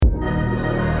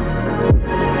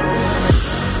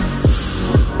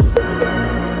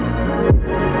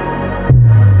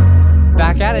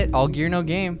all gear, no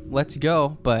game. Let's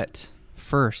go. But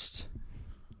first,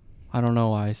 I don't know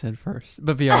why I said first,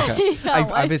 but Bianca, Yeah,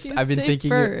 I've been thinking.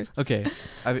 first? Okay,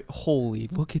 holy,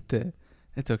 look at the.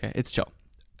 It's okay. It's chill.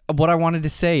 What I wanted to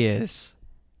say is,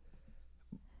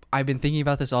 I've been thinking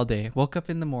about this all day. Woke up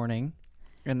in the morning,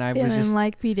 and I was Feeling just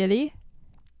like P Diddy.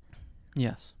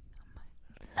 yes.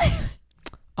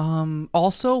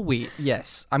 Also, wait.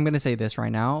 Yes, I'm gonna say this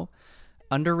right now.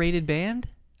 Underrated band.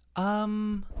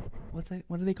 What's that?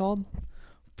 What are they called?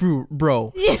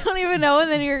 Bro. You don't even know,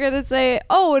 and then you're gonna say,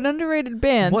 "Oh, an underrated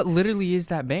band." What literally is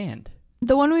that band?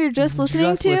 The one we were just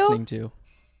listening to.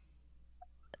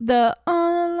 The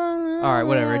all right,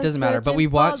 whatever, it doesn't matter, but we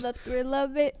watched- the thrill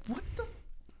of it.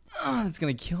 Oh, it's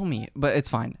gonna kill me, but it's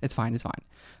fine. It's fine.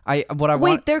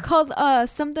 Wait, they're called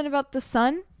something about the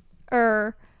sun,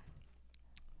 or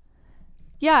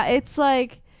yeah, it's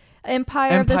like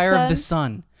Empire of the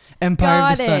Sun.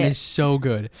 Empire of the Sun Got it. is so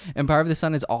good. Empire of the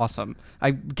Sun is awesome.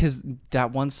 Because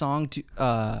that one song,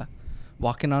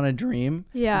 "Walking on a Dream,"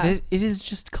 Yeah. it is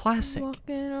just classic.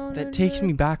 That takes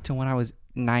me back to when I was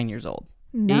 9 years old.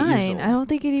 8 years 9. old. I don't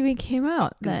think it even came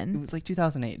out It then. was like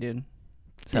 2008, dude.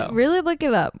 So Really look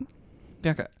it up.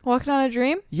 Bianca, Walking on a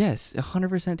Dream? yes,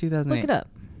 100% 2008. Look it up.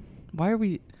 Why are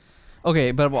we?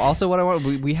 Okay, but also what I want,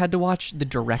 we had to watch the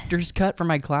director's cut for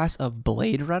my class of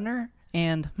Blade Runner,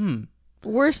 and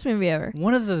Worst movie ever.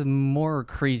 one of the more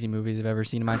crazy movies I've ever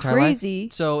seen in my entire Crazy.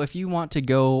 life. So if you want to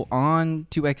go on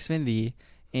to Xfinity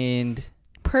and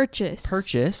purchase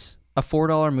a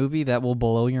 $4 movie that will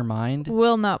blow your mind,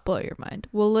 Will not blow your mind.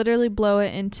 Will literally blow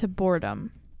it into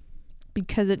boredom.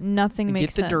 Because nothing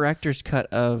makes sense. get the director's cut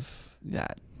of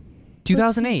that.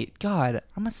 2008. God,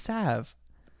 I'm a sav.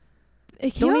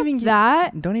 It came out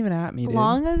that Don't even at me, dude.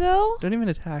 long ago? Don't even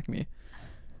attack me.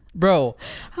 Bro,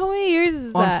 How many years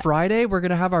is on that? Friday, we're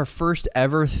going to have our first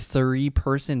ever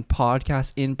 3-person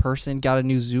podcast in person. Got a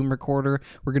new Zoom recorder.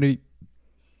 We're going to be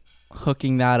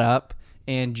hooking that up.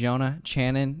 And Jonah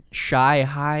Channon, Shy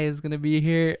High, is going to be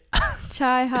here.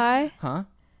 Chai High? Huh?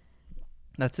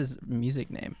 That's his music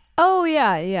name. Oh,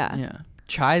 yeah. Yeah.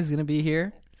 Chai's going to be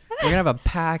here. We're going to have a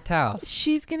packed house.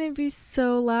 She's going to be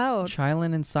so loud.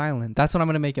 Chylin and Silent. That's what I'm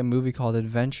going to make a movie called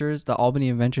The Albany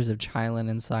Adventures of Chylin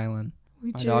and Silent.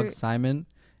 My dog Simon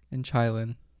and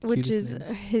Chylin. Which Cutest is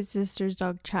name. his sister's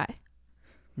dog, Chai.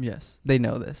 Yes. They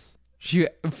know this. She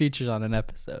featured on an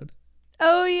episode.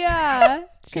 Oh, yeah.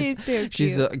 She's so cute.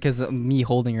 She's because me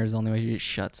holding her is the only way she just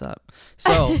shuts up.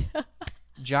 So,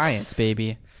 Giants,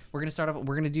 baby. We're gonna start off.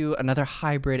 We're gonna do another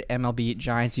hybrid MLB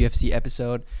Giants UFC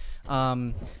episode.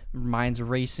 Mine's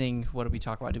racing. What did we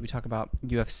talk about? Did we talk about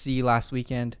UFC last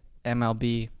weekend,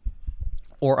 MLB,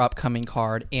 or upcoming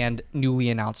card, and newly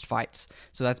announced fights?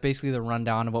 So that's basically the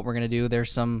rundown of what we're gonna do.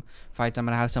 There's some fights I'm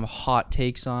gonna have some hot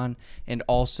takes on, and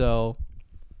also,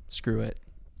 screw it.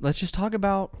 Let's just talk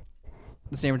about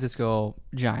the San Francisco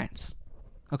Giants.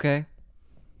 Okay?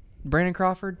 Brandon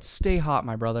Crawford, stay hot,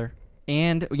 my brother.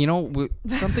 And,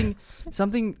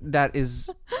 something that is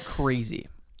crazy.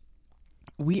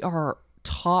 We are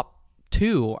top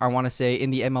 2, I want to say,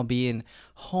 in the MLB in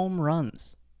home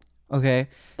runs. Okay?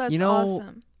 That's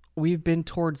awesome. We've been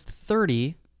towards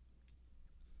 30.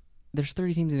 There's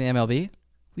 30 teams in the MLB.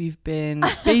 We've been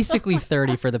basically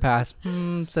 30 for the past,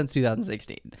 since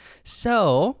 2016.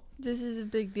 So, This is a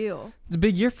big deal. it's a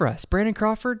big year for us. Brandon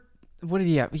Crawford, what did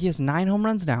he have? He has 9 home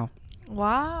runs now.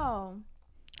 Wow.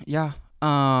 Yeah.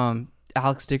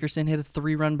 Alex Dickerson hit a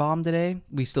 3-run bomb today.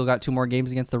 We still got 2 more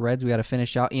games against the Reds. We got to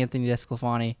finish out. Anthony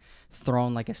DeSclafani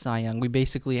thrown like a Cy Young. We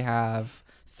basically have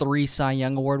 3 Cy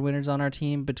Young Award winners on our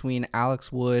team between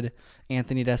Alex Wood,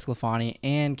 Anthony DeSclafani,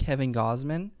 and Kevin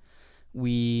Gausman.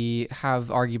 We have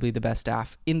arguably the best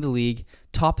staff in the league.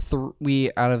 Top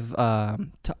 3 out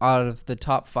of the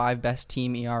top 5 best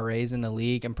team ERAs in the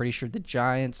league. I'm pretty sure the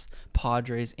Giants,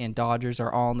 Padres, and Dodgers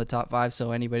are all in the top 5.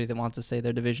 So anybody that wants to say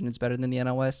their division is better than the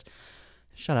NL West,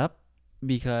 shut up,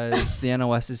 because the NL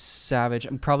West is savage.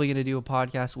 I'm probably going to do a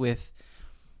podcast with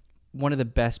one of the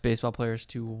best baseball players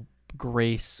to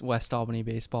grace West Albany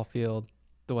baseball field,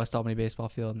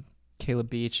 Caleb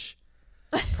Beach.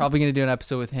 Probably going to do an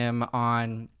episode with him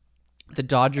on the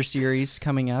Dodger series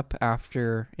coming up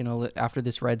after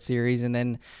this Red series, and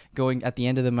then going at the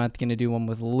end of the month, going to do one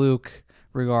with Luke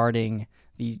regarding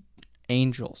the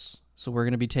Angels. So we're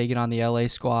going to be taking on the LA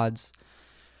squads.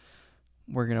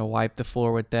 We're going to wipe the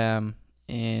floor with them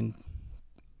and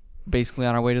basically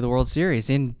on our way to the World Series.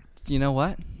 And you know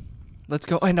what? Let's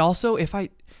go. And also,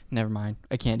 never mind.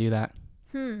 I can't do that.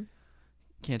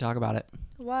 Can't talk about it.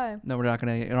 Why? No, we're not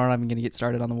even gonna get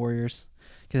started on the Warriors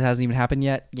because it hasn't even happened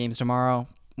yet. Game's tomorrow.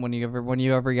 When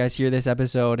you ever guys hear this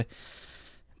episode,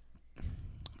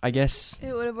 I guess,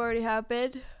 It would have already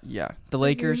happened. yeah, the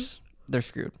Lakers, they're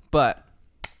screwed. But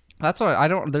that's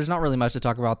what there's not really much to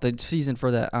talk about. The season for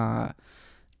the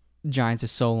Giants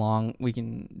is so long. We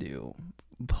can do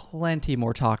plenty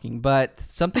more talking. But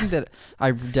something that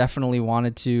I definitely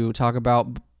wanted to talk about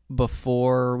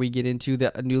before we get into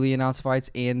the newly announced fights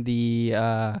and the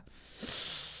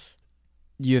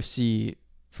UFC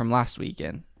from last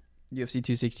weekend, UFC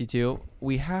 262,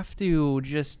 we have to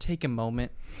just take a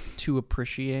moment to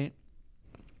appreciate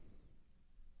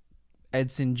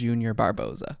Edson Jr.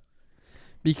 Barboza.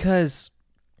 Because,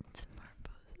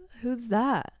 Who's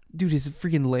that? dude, his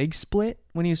freaking leg split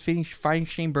when he was fighting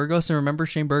Shane Burgos. And remember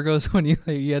Shane Burgos when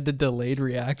he had the delayed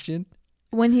reaction?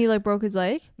 When he like broke his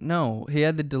leg? No, he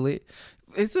had the delay.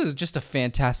 This was just a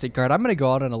fantastic card. I'm going to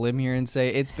go out on a limb here and say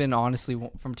it's been honestly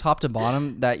from top to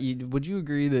bottom would you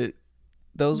agree that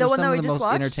those were some of the most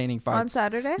entertaining fights on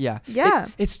Saturday? Yeah. Yeah.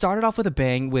 It started off with a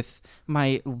bang with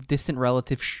my distant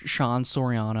relative Sean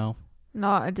Soriano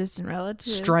Not a distant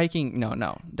relative. striking.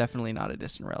 No, definitely not a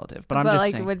distant relative. But I'm but just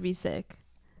like saying. it would be sick.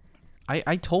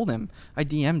 I told him. I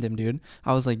DM'd him, dude.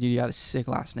 I was like, dude, you got a sick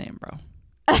last name, bro.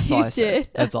 That's all You I said. did.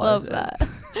 That's all I love I said. that.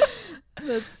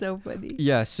 That's so funny.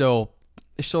 Yeah, so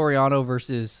Soriano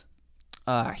versus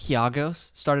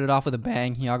Hiagos started off with a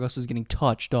bang. Hiagos was getting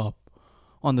touched up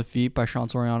on the feet by Sean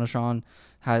Soriano. Sean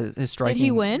has his striking. Did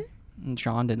he win? And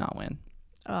Sean did not win.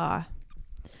 I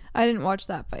didn't watch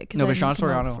that fight. No, but Sean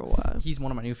For a while. Soriano, he's one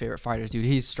of my new favorite fighters, dude.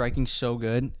 He's striking so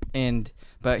good,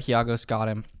 but Hiagos got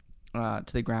him to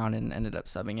the ground and ended up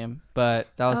subbing him. But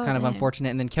that was kind of unfortunate.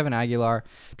 And then Kevin Aguilar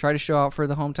tried to show out for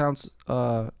the hometown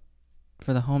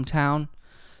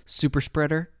super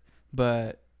spreader,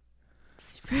 but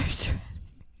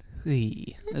there's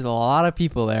a lot of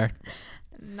people there.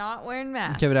 Not wearing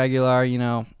masks. Kevin Aguilar,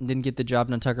 didn't get the job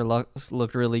done. Tucker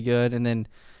looked really good. And then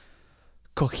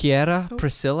Coquiera,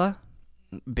 Priscilla,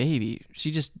 baby,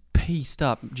 she just paced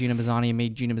up Gina Mazzani and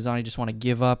made Gina Mazzani just want to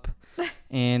give up.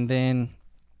 And then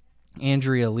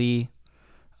Andrea Lee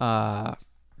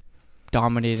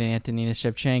dominated Antonina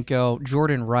Shevchenko.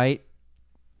 Jordan Wright,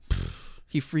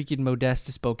 he freaking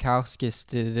Modestus Bokauskis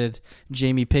did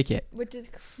Jamie Pickett. Which is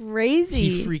crazy.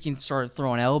 He freaking started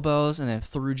throwing elbows and then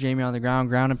threw Jamie on the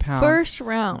ground and pound. First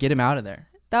round. Get him out of there.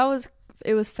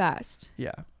 It was fast.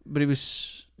 Yeah. But it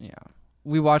was,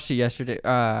 we watched it yesterday,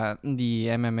 the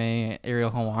MMA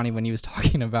Ariel Helwani when he was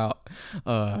talking about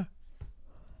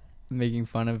making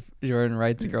fun of Jordan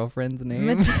Wright's girlfriend's name.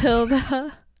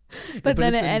 Matilda. But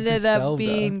then it ended Griselda. up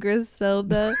being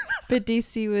Griselda. But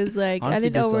DC was like, Honestly, I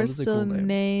didn't know we're Griselda's a still cool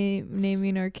name.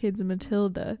 naming our kids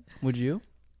Matilda. Would you?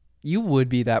 You would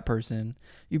be that person.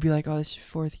 You'd be like, oh, this is your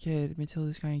fourth kid.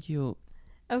 Matilda's kind of cute.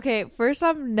 Okay, first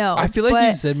off, no. I feel like but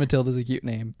you said Matilda's a cute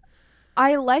name.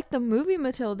 I like the movie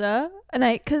Matilda, and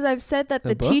because I've said that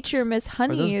the books? teacher, Miss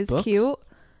Honey, those is books? cute.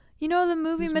 You know the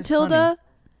movie Who's Miss Matilda?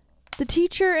 The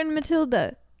teacher in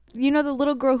Matilda. You know the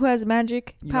little girl who has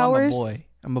magic You know, powers?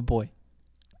 I'm a boy.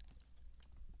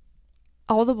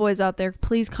 All the boys out there,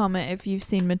 please comment if you've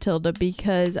seen Matilda,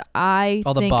 because I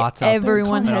All the think bots out there,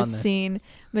 everyone comment has on this. seen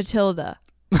Matilda.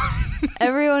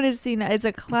 Everyone has seen it. It's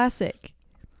a classic.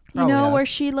 You Probably know have. where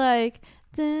she like,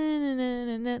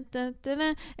 and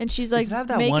she's like Does it have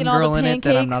that making one all girl the in pancakes.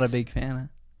 it that I'm not a big fan of?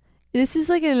 This is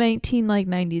like a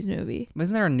 90s movie.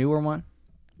 Isn't there a newer one?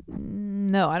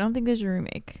 No, I don't think there's a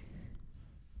remake.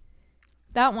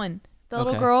 That one, the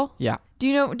little Okay. girl. Yeah. Do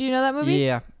you know that movie?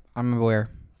 Yeah, I'm aware.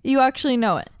 You actually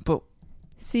know it. But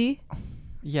See?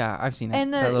 yeah, I've seen it.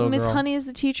 And that the little Miss girl. Honey is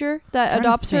the teacher that I'm trying to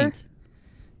adopts her. think.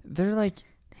 They're like,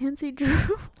 Nancy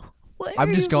Drew. What I'm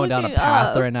are just you going down a looking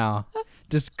path up? right now.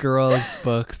 Just girls'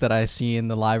 books that I see in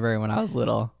the library when I was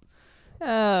little.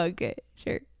 Oh, okay,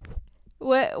 sure.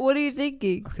 What are you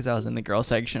thinking? Because I was in the girls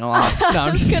section a lot. No, I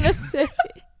I'm was just gonna say.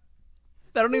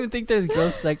 I don't even think there's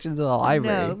girls sections in the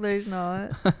library. No, there's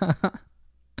not.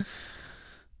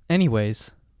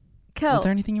 Anyways, Kel, was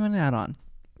there anything you want to add on?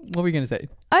 What were you gonna say?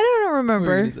 I don't What were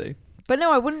remember, you gonna say? but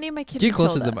no, I wouldn't name my kid. Get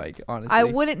closer to Matilda. the mic, honestly. I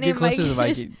wouldn't name Get my closer to the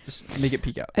mic. kid. Just make it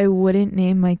peek out. I wouldn't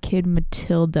name my kid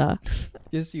Matilda.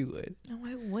 Yes, you would. No,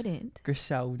 I wouldn't.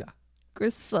 Griselda.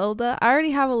 Griselda. I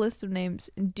already have a list of names,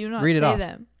 and do not Read it say off.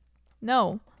 them.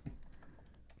 No,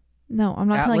 I'm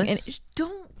not telling any. Atlas?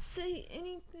 Don't say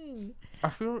anything. I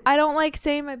feel. I don't like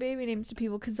saying my baby names to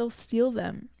people because they'll steal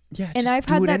them. Yeah, And just I've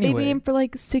do had it that anyway. baby name for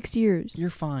like 6 years. You're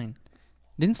fine.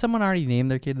 Didn't someone already name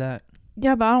their kid that?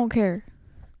 Yeah, but I don't care.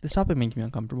 This topic makes me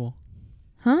uncomfortable.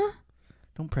 Huh?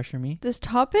 Don't pressure me. This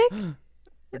topic?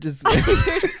 Just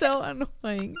You're so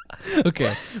annoying.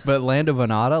 okay. But Land of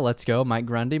Anata, let's go. Mike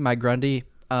Grundy. Mike Grundy,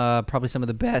 probably some of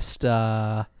the best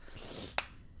card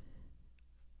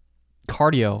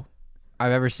cardio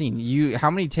I've ever seen.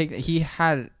 He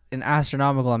had an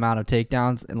astronomical amount of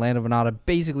takedowns, and Lando Venata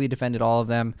basically defended all of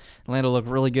them. Lando looked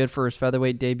really good for his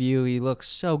featherweight debut. He looks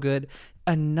so good.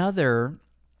 Another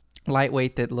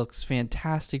lightweight that looks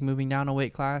fantastic moving down a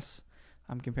weight class.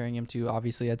 I'm comparing him to,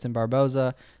 obviously, Edson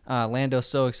Barboza. Lando's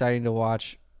so exciting to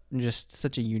watch. Just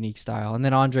such a unique style. And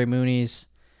then Andre Muniz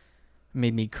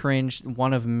made me cringe.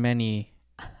 One of many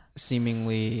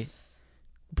seemingly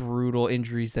brutal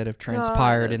injuries that have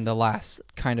transpired in the last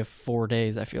kind of 4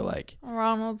 days, I feel like.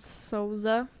 Ronald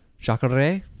Souza.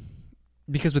 Jacare?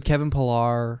 Because with Kevin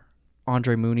Pillar,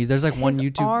 Andre Muniz, there's like one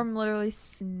YouTube... His arm literally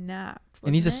snapped.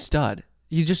 And he's a stud.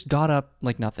 He just got up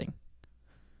like nothing.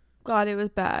 God, it was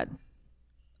bad.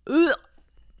 Ugh.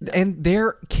 And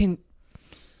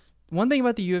one thing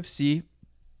about the UFC,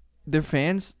 their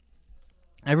fans,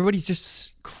 everybody's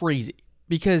just crazy.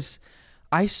 Because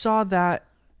I saw that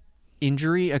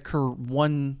injury occur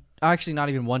actually not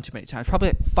even one too many times, probably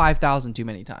like 5,000 too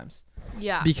many times.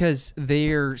 Yeah. Because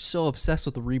they're so obsessed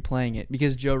with replaying it.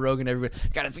 Because Joe Rogan, everybody,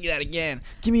 gotta see that again.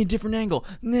 Give me a different angle.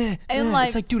 And like,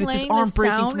 it's like, dude, it's his arm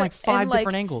breaking from like five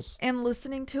different angles. And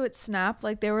listening to it snap,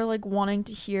 like they were like wanting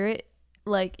to hear it.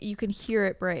 Like you can hear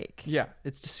it break. Yeah,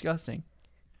 it's disgusting.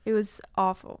 It was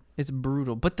awful. It's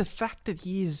brutal. But the fact that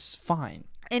he's fine.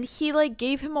 And he like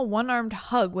gave him a one-armed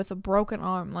hug with a broken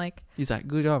arm. Like he's like,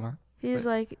 good job, man. He's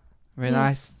like, very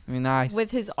nice. Very nice.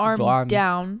 With his arm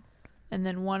down. And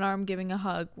then one arm giving a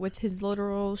hug with his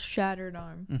literal shattered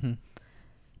arm. Mm-hmm.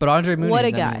 But Andre Muniz, what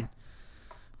a guy!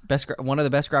 One of the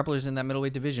best grapplers in that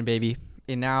middleweight division, baby.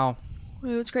 And now, it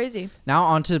was crazy. Now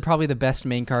on to probably the best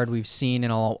main card we've seen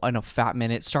in a fat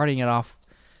minute. Starting it off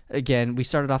again, we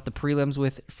started off the prelims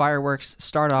with fireworks.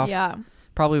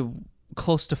 Probably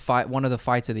close to one of the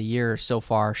fights of the year so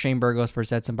far. Shane Burgos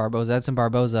versus Edson Barboza. Edson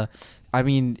Barboza. I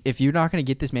mean, if you're not going to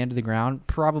get this man to the ground,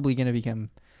 probably going to become.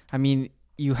 I mean,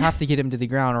 you have to get him to the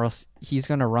ground or else he's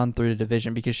going to run through the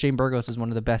division because Shane Burgos is one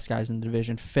of the best guys in the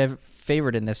division,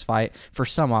 favored in this fight for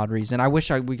some odd reason. I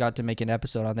wish we got to make an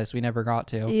episode on this. We never got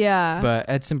to. Yeah. But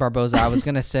Edson Barboza, I was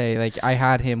going to say, like, I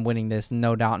had him winning this,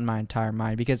 no doubt in my entire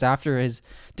mind, because after his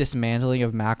dismantling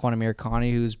of Makwan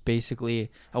Amirkhani, who's basically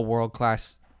a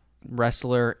world-class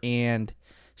wrestler and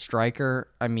striker,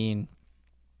 I mean,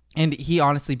 and he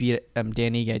honestly beat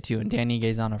Dan Ige too, and Dan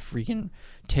Ige's on a freaking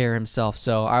tear himself.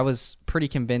 So I was pretty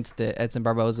convinced that Edson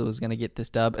Barboza was going to get this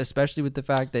dub, especially with the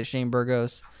fact that Shane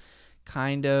Burgos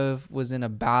kind of was in a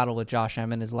battle with Josh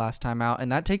Emmett his last time out,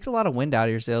 and that takes a lot of wind out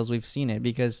of your sails. We've seen it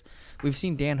because we've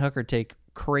seen Dan Hooker take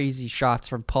crazy shots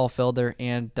from Paul Felder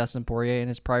and Dustin Poirier in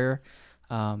his prior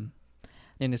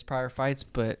fights,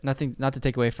 but nothing, not to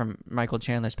take away from Michael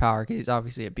Chandler's power because he's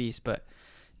obviously a beast. But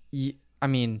you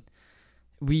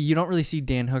don't really see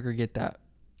Dan Hooker get that.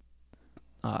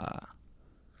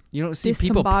 You don't see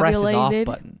people press his off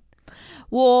button.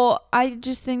 Well, I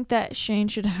just think that Shane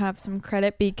should have some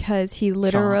credit because he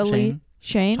literally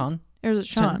Shane? Or is it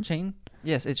Sean? Shane?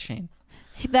 Yes, it's Shane.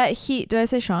 Did I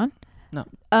say Sean? No.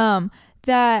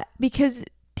 That because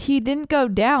he didn't go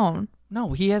down.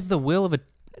 No, he has the will of a.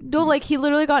 No, like he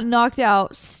literally got knocked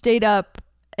out, stayed up,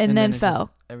 and then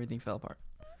fell. Everything fell apart.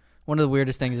 One of the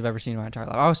weirdest things I've ever seen in my entire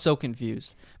life. I was so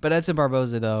confused. But Edson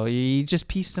Barboza, though, he just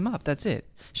pieced him up. That's it.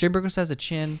 Shane Burgos has a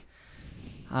chin.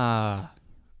 But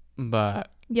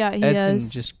yeah, he Edson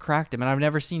does. just cracked him. And I've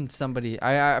never seen somebody...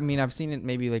 I mean, I've seen it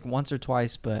maybe like once or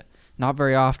twice, but not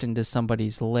very often does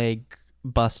somebody's leg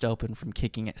bust open from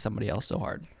kicking at somebody else so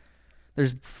hard.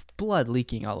 There's blood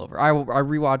leaking all over. I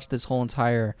rewatched this whole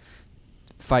entire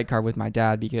fight card with my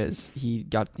dad because he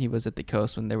was at the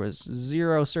coast when there was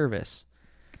zero service.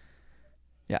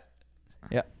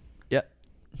 Yeah.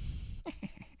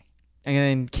 And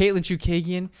then Caitlin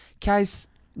Chukagian. Guys,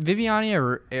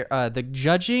 Viviane, the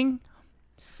judging,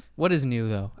 what is new,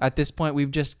 though? At this point, we've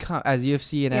just come, as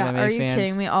UFC and MMA are you fans,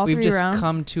 kidding me? All we've three just rounds?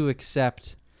 come to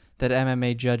accept that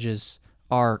MMA judges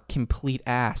are complete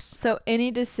ass. So any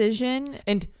decision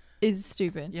is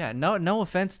stupid. Yeah, no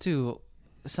offense to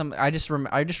some. I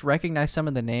just recognize some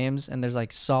of the names, and there's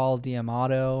like Saul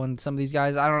D'Amato and some of these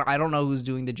guys. I don't know who's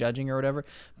doing the judging or whatever,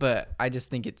 but I just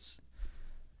think it's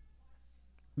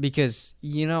because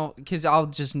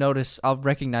I'll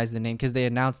recognize the name because they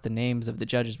announce the names of the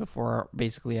judges before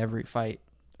basically every fight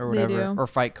or whatever, or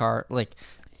fight card, like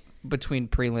between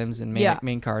prelims and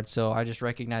main cards. So I just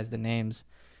recognize the names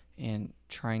and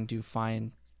trying to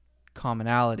find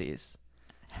commonalities.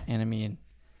 And I mean,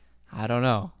 I don't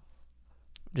know.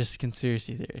 Just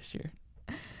conspiracy theorist here.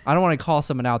 I don't want to call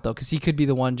someone out, though, because he could be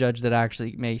the one judge that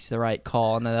actually makes the right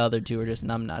call, and the other two are just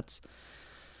numbnuts.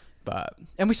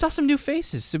 And we saw some new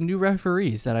faces, some new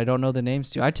referees that I don't know the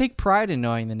names to. I take pride in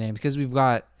knowing the names because we've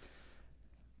got.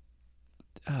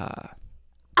 I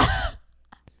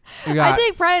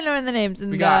take pride in knowing the names.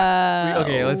 And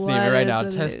okay, let's name it right now.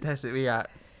 Test it. We got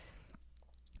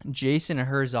Jason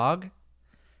Herzog.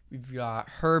 We've got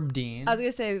Herb Dean. I was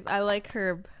gonna say I like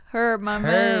Herb. Herb, my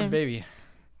man. Herb, baby.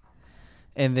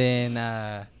 And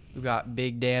then we've got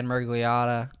Big Dan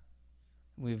Mergliotta.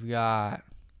 We've got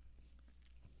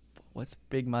what's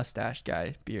big mustache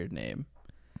guy beard name?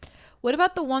 What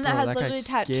about the one that has literally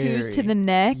tattoos to the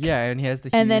neck? Yeah, and he has the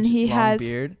huge and then he long has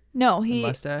beard. No,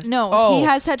 mustache. No, he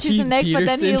has tattoos in the neck, but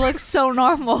then he looks so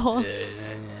normal.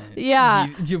 Yeah.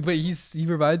 But he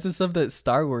reminds us of that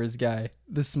Star Wars guy,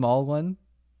 the small one.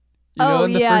 You know,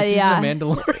 in the first season of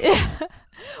Mandalorian.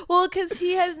 Well, because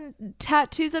he has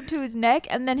tattoos up to his neck,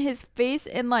 and then his face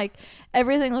and like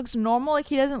everything looks normal. Like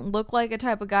he doesn't look like a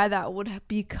type of guy that would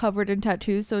be covered in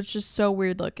tattoos. So it's just so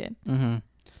weird looking. Mm-hmm.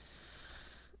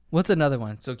 What's another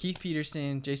one? So Keith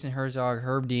Peterson, Jason Herzog,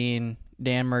 Herb Dean,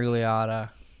 Dan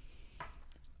Mergliotta.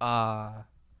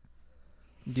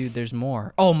 Dude, there's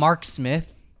more. Oh, Mark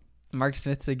Smith. Mark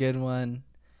Smith's a good one.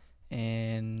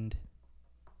 And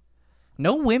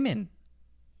no women.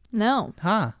 No.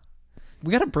 Huh.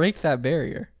 We got to break that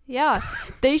barrier. Yeah.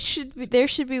 There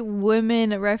should be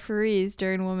women referees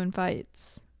during women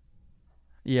fights.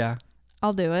 Yeah.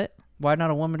 I'll do it. Why not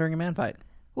a woman during a man fight?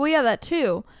 Well, yeah, that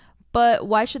too. But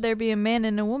why should there be a man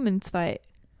in a woman's fight?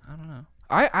 I don't know.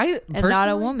 I and not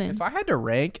a woman. If I had to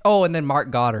rank, and then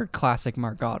Mark Goddard, classic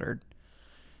Mark Goddard,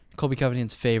 Colby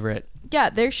Covington's favorite. Yeah,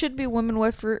 there should be women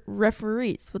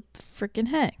referees. What the freaking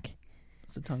heck?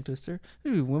 It's a tongue twister.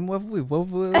 Ooh,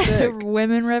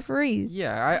 women referees.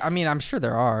 Yeah, I mean, I'm sure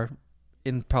there are.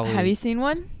 Have you seen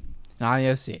one? Not in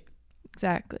the OC.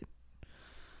 Exactly.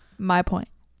 My point.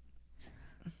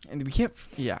 And we can't.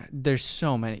 Yeah, there's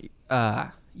so many.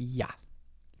 Yeah.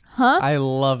 Huh? I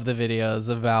love the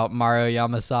videos about Mario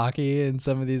Yamasaki and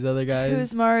some of these other guys.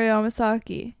 Who's Mario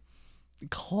Yamasaki?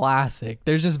 Classic.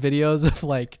 There's just videos of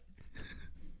like,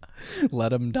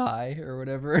 let him die or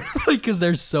whatever, like because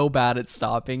they're so bad at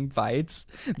stopping fights.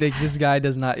 Like this guy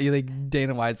does not. Like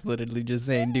Dana White's literally just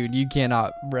saying, "Dude, you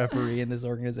cannot referee in this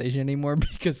organization anymore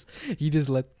because he just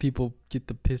let people get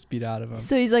the piss beat out of him."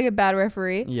 So he's like a bad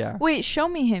referee. Yeah. Wait, show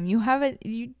me him. You haven't.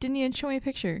 You didn't even show me a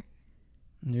picture.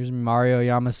 There's Mario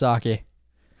Yamasaki.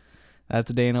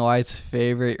 That's Dana White's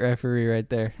favorite referee right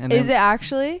there. And is it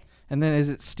actually? And then is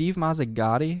it Steve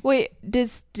Mazzagatti? Wait,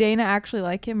 does Dana actually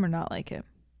like him or not like him?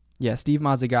 Yeah, Steve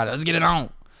Mazzagatti. Let's get it on.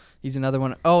 He's another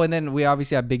one. Oh, and then we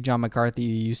obviously have Big John McCarthy,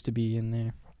 who used to be in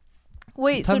there.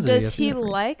 Wait, so does he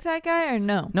like that guy or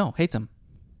no? No, hates him.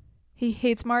 He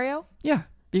hates Mario? Yeah,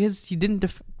 because he didn't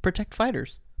protect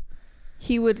fighters.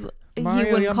 He wouldn't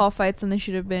call fights when they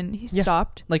should have been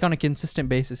stopped. Like on a consistent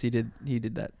basis, he did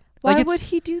that. Why like would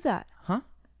he do that? Huh?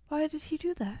 Why did he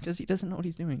do that? Because he doesn't know what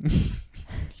he's doing.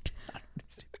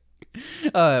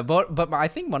 But I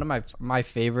think one of my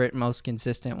favorite, most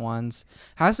consistent ones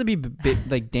has to be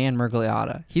like Dan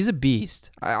Mergliotta. He's a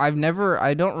beast. I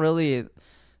don't really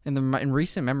in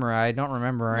recent memory I don't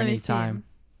remember any time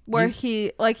where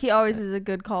he always is a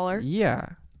good caller. Yeah.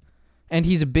 And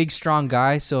he's a big, strong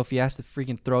guy, so if he has to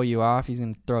freaking throw you off, he's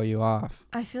going to throw you off.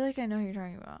 I feel like I know who you're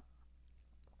talking about.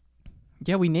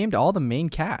 Yeah, we named all the main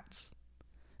cats.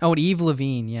 Oh, and Eve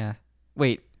Levine, yeah.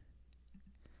 Wait.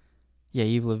 Yeah,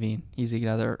 Eve Levine. He's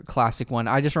another classic one.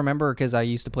 I just remember because I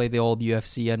used to play the old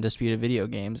UFC Undisputed video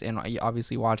games, and I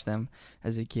obviously watched them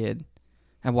as a kid.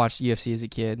 I watched UFC as a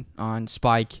kid on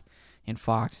Spike and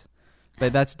Fox.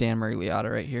 But that's Dan Mergliotta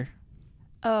right here.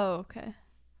 Oh, okay.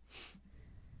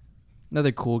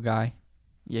 Another cool guy.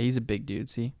 Yeah, he's a big dude,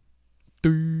 see? I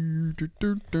can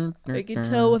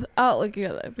tell without looking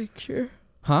at that picture.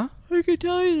 Huh? I can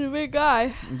tell he's a big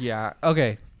guy. Yeah,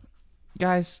 okay.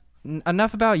 Guys,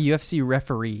 enough about UFC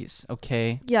referees,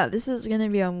 okay? Yeah, this is going to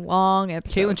be a long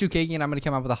episode. Katlyn Chookagian, I'm going to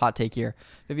come up with a hot take here.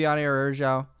 Viviane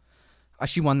Araújo,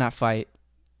 she won that fight.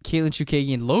 Katlyn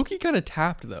Chookagian, low-key kind of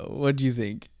tapped, though. What do you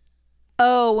think?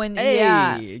 Oh,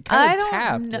 yeah. I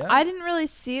don't know. I didn't really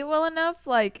see it well enough.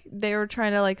 Like, they were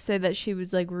trying to, like, say that she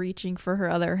was, like, reaching for her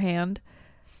other hand.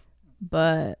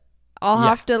 But I'll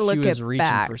have to look at back. She was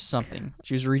reaching for something.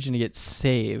 She was reaching to get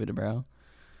saved, bro.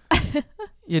 Yeah,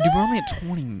 dude, we're only at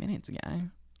 20 minutes, guy.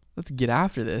 Let's get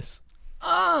after this.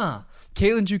 Katlyn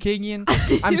Chookagian,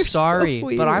 I'm sorry,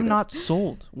 so but I'm not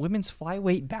sold. Women's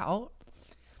flyweight bout?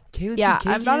 Katlyn Chookagian?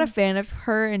 I'm not a fan of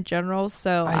her in general,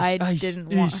 so I didn't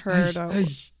want her to...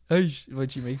 When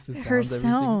she makes the sounds. Her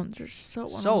sounds are so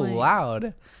annoying.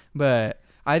 Loud. But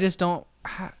I just don't...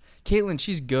 Katlyn,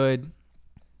 she's good.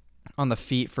 on the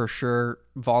feet for sure.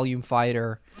 Volume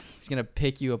fighter. He's gonna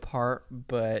pick you apart,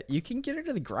 but you can get her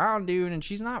to the ground, dude, and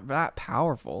she's not that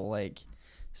powerful. Like,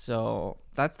 so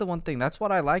that's the one thing. That's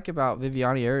what I like about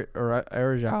Viviane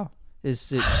Araujo is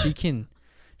that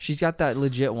she's got that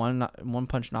legit one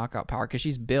punch knockout power because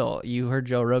she's built. You heard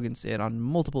Joe Rogan say it on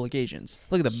multiple occasions.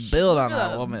 Look at the build on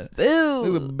that woman.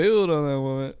 Look at the build on that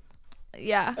woman.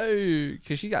 Yeah. Hey,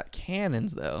 because she got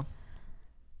cannons though.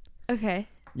 Okay.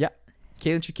 Yeah.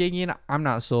 Katlyn Chookagian, I'm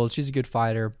not sold. She's a good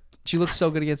fighter. She looks so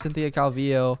good against Cynthia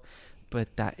Calvillo,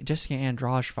 but that Jessica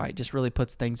Andrade fight just really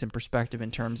puts things in perspective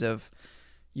in terms of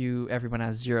everyone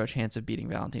has zero chance of beating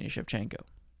Valentina Shevchenko.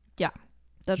 Yeah,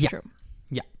 that's true.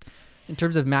 Yeah. In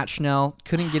terms of Matt Schnell,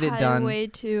 couldn't get it done.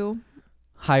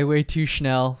 Highway 2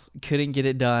 Schnell, couldn't get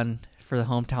it done for the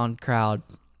hometown crowd.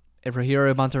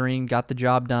 Rogerio Bontorin got the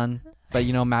job done, but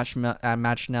Matt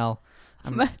Schnell,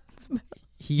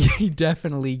 he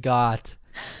definitely got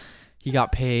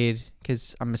paid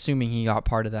because I'm assuming he got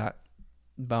part of that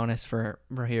bonus for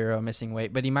Rogerio missing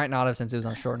weight, but he might not have since it was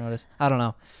on short notice. I don't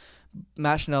know.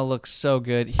 Matt Schnell looks so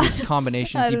good. His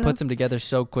combinations, he puts them together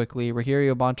so quickly.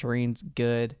 Rogerio Bontorin's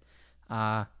good.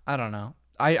 I don't know.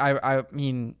 I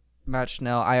mean, Matt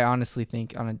Schnell, I honestly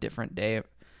think on a different day,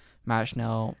 Matt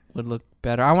Schnell would look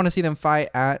better. I want to see them fight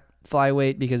at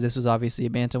flyweight because this was obviously a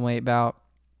bantamweight bout.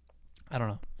 I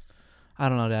don't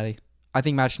know, Daddy. I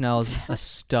think Matt Schnell is a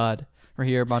stud.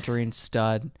 Rogerio Bontorin's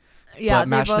stud. Yeah, but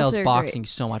Matt Schnell's boxing's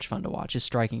so much fun to watch. His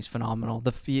striking's phenomenal.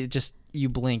 You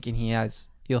blink and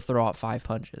he'll throw out 5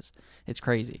 punches. It's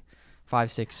crazy.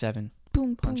 5, 6, 7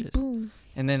 punches. Boom, boom.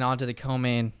 And then on to the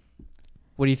co-main.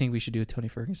 What do you think we should do with Tony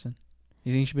Ferguson?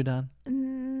 You think he should be done?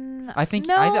 I think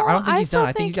no, I don't think he's done.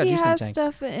 I think he's got juice in the tank. He has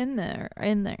stuff in there,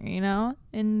 in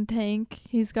the tank.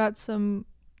 He's got some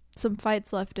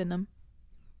fights left in him.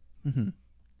 Mm-hmm.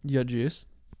 You got juice?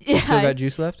 Yeah. You still got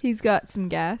juice left? He's got some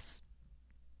gas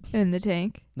in the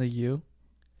tank. Like you?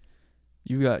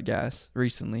 You got gas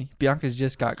recently. Bianca's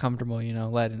just got comfortable,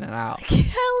 letting it out.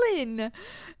 Kellen!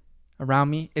 Around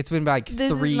me? It's been like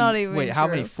this 3... Is not even wait, true. How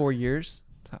many? 4 years?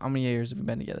 How many years have we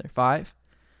been together? 5?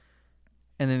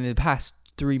 And then the past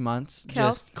 3 months,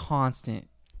 just constant.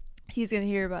 He's going to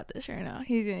hear about this right now.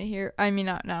 He's going to hear... I mean,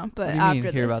 not now, but what do you after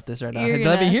mean hear about this right now?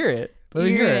 Let me hear it. Let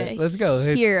me hear it. Let's go.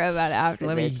 Hear about it after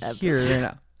let this me hear it right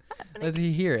now. Let's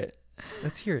hear it.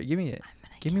 Let's hear it. Give me it.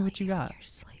 Give me what you got.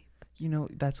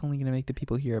 That's only going to make the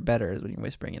people hear it better is when you're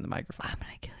whispering in the microphone. I'm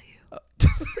going to kill you.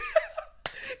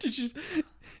 Did you...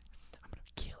 I'm going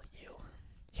to kill you.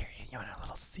 Here, you want a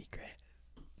little secret.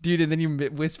 Dude, and then you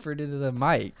whispered into the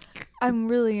mic. I'm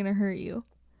really going to hurt you.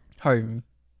 Hurt me.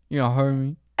 You going to hurt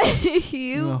me?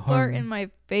 You fart in my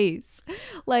face.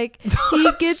 Like,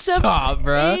 he gets up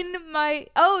bro. in my...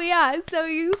 Oh, yeah. So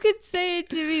you could say it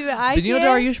to me, but I Did you know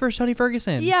Darius versus Tony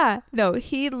Ferguson? Yeah. No,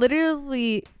 he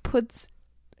literally puts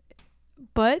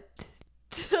butt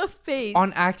to face.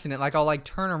 On accident. Like, I'll,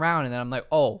 turn around, and then I'm like,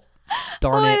 oh,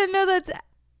 darn it. I didn't know that's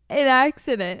an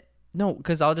accident. No,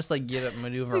 because I'll just, get up and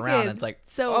maneuver around, and it's like,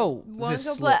 so this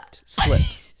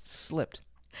slipped.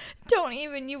 Don't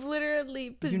even. You've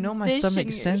literally positioned my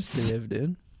stomach's sensitive,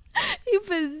 dude. You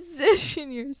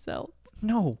position yourself.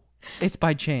 No, it's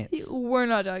by chance. We're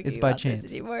not talking it's about by chance.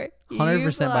 this anymore.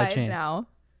 100% by chance. Now.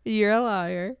 You're a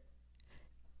liar.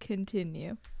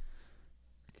 Continue.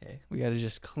 Okay, we gotta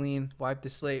just wipe the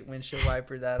slate, windshield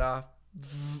wiper that off.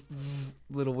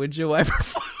 Little windshield wiper.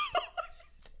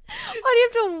 Why do you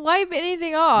have to wipe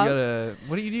anything off?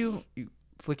 What do? You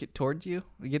flick it towards you?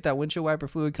 You get that windshield wiper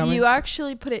fluid coming? You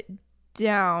actually put it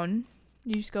down.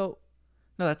 You just go...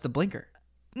 No, that's the blinker.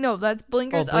 No, that's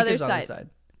blinker's other side.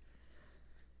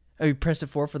 Oh, you press it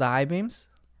forward for the high beams?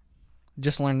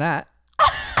 Just learned that.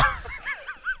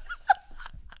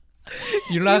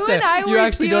 You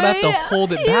actually don't have to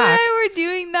hold it back. You and I were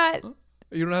doing that.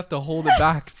 You don't have to hold it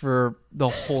back for the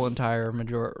whole entire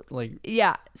majority.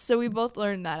 Yeah, so we both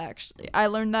learned that, actually. I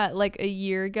learned that a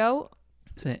year ago.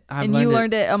 And you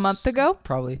learned it a month ago?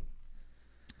 Probably.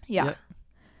 Yeah. Yep.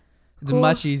 It's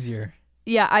much easier.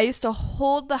 Yeah, I used to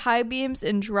hold the high beams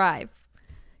and drive.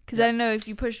 Because I know if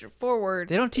you push it forward,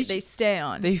 they stay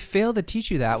on. They fail to teach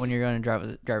you that when you're going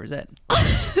to driver's ed.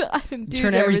 I didn't do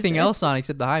Turn everything else on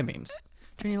except the high beams.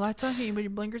 Turn your lights on. Can you put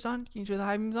your blinkers on? Can you turn the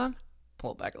high beams on?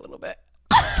 Pull it back a little bit.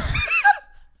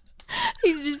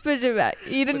 You just push it back.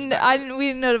 You didn't. We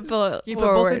didn't know to pull it. Can you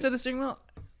put both into the steering wheel?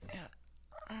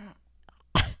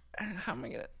 How am I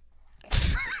gonna?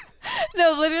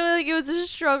 No, literally, it was a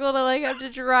struggle to have to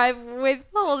drive with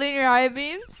holding your high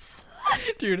beams.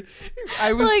 Dude,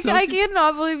 I was Like, so I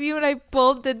cannot believe you and I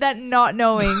both did that not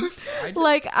knowing.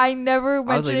 Like, I never I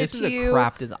was like, mentioned it this is to a you.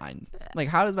 crap design. Like,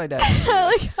 how does my dad do this?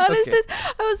 Like, how does Okay. this?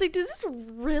 I was like, does this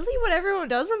really what everyone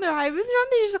does when they're high beams around?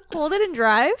 They just hold it and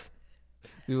drive?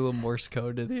 Do a little Morse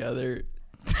code to the other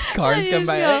cars you come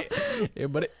by. just Hey,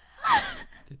 but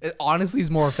it honestly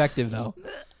is more effective though,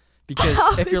 because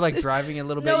if you're like driving a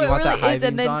little bit, No, you it want really that high is.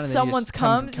 And beams then on, someone's and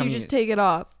comes, you just take it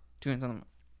off. 2 hands on them,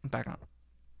 back on.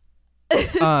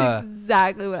 That's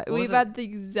exactly what was we've I- had the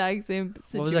exact same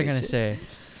situation. What was I gonna say,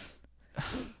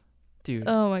 dude?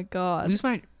 Oh my god. Lose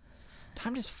my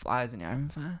time just flies in here. I'm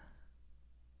fine.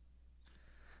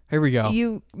 Here we go.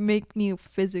 You make me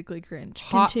physically cringe.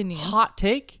 Hot, Continue. hot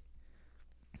take.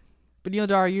 Beneil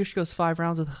Dariush goes 5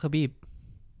 rounds with Khabib.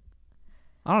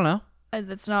 I don't know.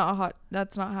 That's not a hot.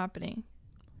 That's not happening.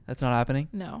 That's not happening.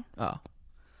 No. Oh,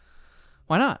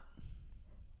 why not?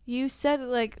 You said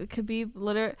like Khabib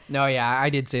literally. No, yeah, I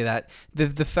did say that.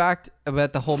 The fact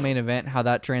about the whole main event, how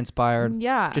that transpired,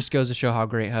 Yeah. just goes to show how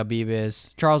great Khabib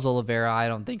is. Charles Oliveira, I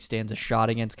don't think stands a shot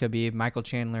against Khabib. Michael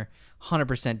Chandler,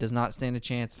 100% does not stand a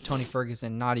chance. Tony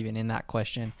Ferguson, not even in that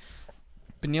question.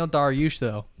 Beneil Dariush,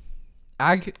 though,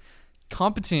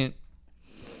 competent,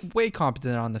 way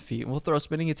competent on the feet. Will throw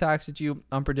spinning attacks at you,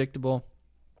 unpredictable.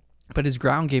 But his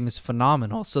ground game is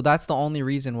phenomenal. So that's the only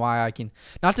reason why I can...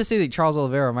 Not to say that Charles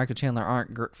Oliveira or Michael Chandler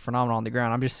aren't phenomenal on the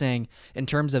ground. I'm just saying in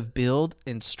terms of build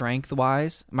and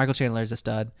strength-wise, Michael Chandler is a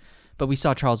stud. But we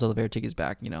saw Charles Oliveira take his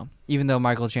back, you know. Even though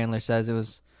Michael Chandler says it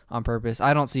was on purpose.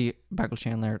 I don't see Michael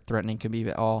Chandler threatening Khabib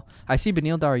at all. I see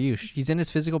Beneil Dariush. He's in his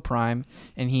physical prime,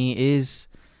 and he is...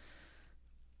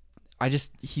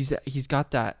 He's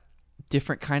got that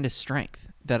different kind of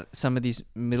strength that some of these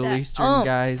Middle That Eastern oomph.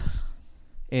 guys...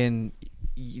 And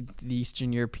the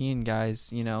Eastern European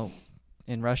guys, you know,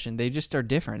 in Russian, they just are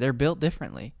different. They're built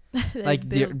differently. Like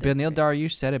Beneil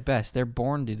Dariush said it best. They're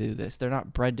born to do this. They're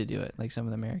not bred to do it like some of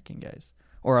the American guys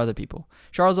or other people.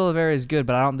 Charles Oliveira is good,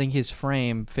 but I don't think his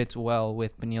frame fits well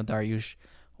with Beneil Dariush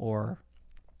or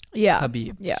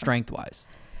Khabib, strength-wise.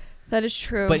 That is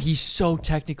true. But he's so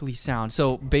technically sound.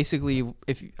 So basically,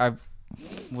 if I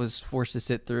was forced to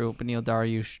sit through Beneil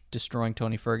Dariush destroying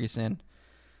Tony Ferguson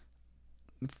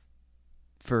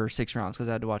for 6 rounds because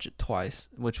I had to watch it twice,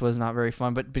 which was not very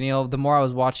fun. But Beneil, the more I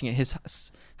was watching it,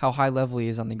 how high level he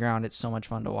is on the ground, it's so much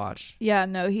fun to watch. Yeah,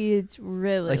 no, he's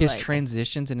really Like his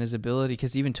transitions and his ability,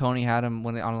 because even Tony had him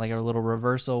when on like a little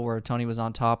reversal where Tony was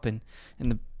on top, and in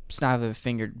the snap of a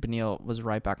finger, Beneil was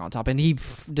right back on top, and he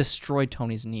destroyed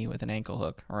Tony's knee with an ankle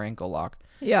hook or ankle lock.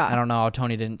 Yeah. I don't know how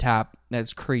Tony didn't tap.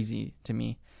 That's crazy to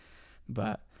me,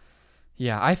 but.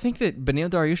 Yeah, I think that Beneil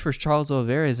Dariush versus Charles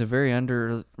Oliveira is a very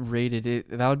underrated.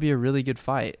 That would be a really good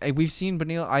fight. We've seen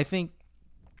Beneil. I think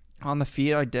on the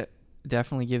feet, I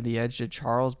definitely give the edge to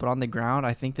Charles, but on the ground,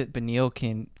 I think that Beneil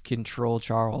can control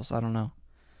Charles. I don't know,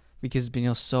 because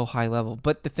Beneil's so high level.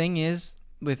 But the thing is,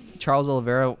 with Charles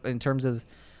Oliveira, in terms of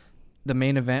the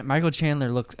main event, Michael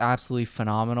Chandler looked absolutely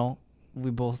phenomenal.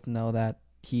 We both know that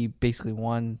he basically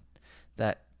won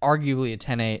that, arguably a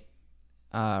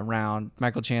 10-8 round.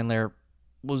 Michael Chandler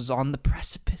was on the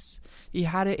precipice. He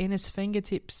had it in his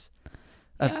fingertips.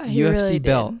 A He UFC really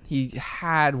belt. did. He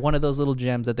had one of those little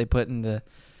gems that they put in the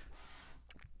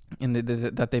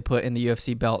that they put in the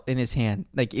UFC belt in his hand.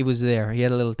 Like it was there. He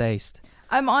had a little taste.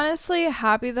 I'm honestly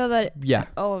happy though that Yeah.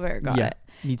 Oliver got Yeah. it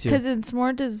Me too. because it's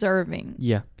more deserving.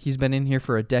 Yeah. He's been in here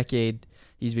for a decade.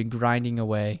 He's been grinding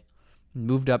away.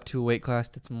 Moved up to a weight class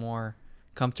that's more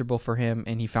comfortable for him,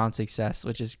 and he found success,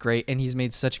 which is great. And he's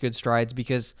made such good strides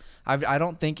because I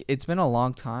don't think it's been a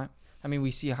long time. I mean,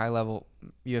 we see high level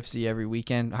UFC every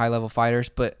weekend, high level fighters,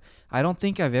 but I don't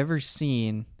think I've ever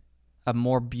seen a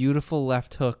more beautiful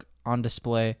left hook on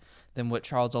display than what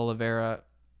Charles Oliveira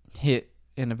hit,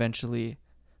 and eventually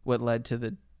what led to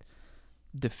the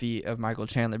defeat of Michael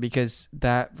Chandler, because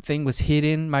that thing was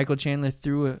hidden. Michael Chandler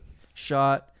threw a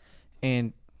shot,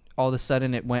 and all of a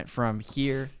sudden it went from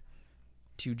here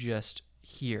to just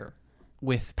here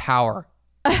with power,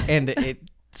 and it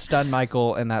stunned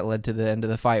Michael, and that led to the end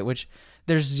of the fight, which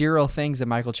there's zero things that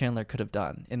Michael Chandler could have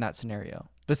done in that scenario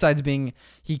besides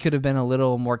he could have been a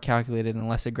little more calculated and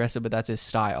less aggressive, but that's his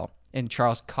style, and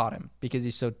Charles caught him because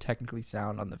he's so technically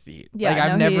sound on the feet. Yeah,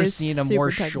 I've no, he never is seen a super more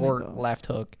technical. short left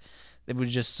hook that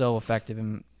was just so effective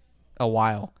in a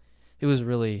while. It was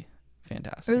really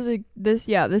fantastic. It was like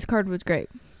this card was great.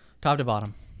 Top to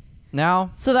bottom.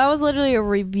 Now So that was literally a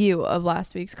review of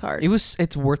last week's card.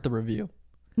 it's worth the review.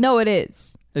 No, it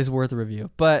is. It's worth a review.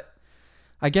 But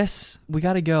I guess we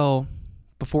got to go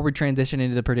before we transition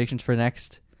into the predictions for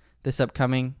this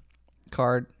upcoming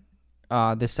card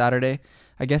this Saturday.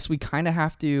 I guess we kind of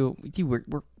have to. Dude,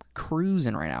 we're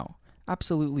cruising right now.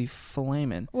 Absolutely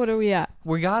flaming. What are we at?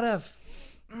 We gotta.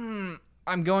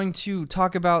 I'm going to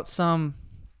talk about some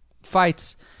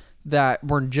fights that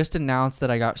were just announced that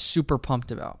I got super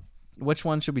pumped about. Which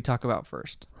one should we talk about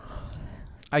first?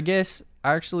 I guess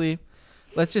actually,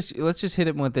 let's just hit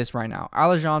it with this right now.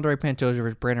 Alexandre Pantoja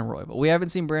versus Brandon Royval. We haven't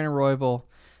seen Brandon Royval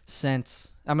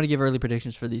since. I'm gonna give early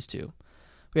predictions for these two.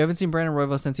 We haven't seen Brandon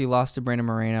Royval since he lost to Brandon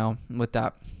Moreno with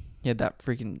that. He had that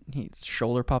freaking his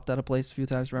shoulder popped out of place a few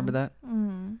times. Remember that?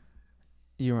 Mm.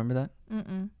 You remember that?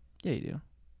 Mm-mm. Yeah, you do.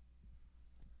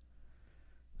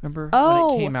 Remember Oh.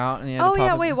 when it came out and he had to Oh pop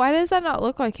yeah, it? wait. Why does that not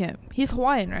look like him? He's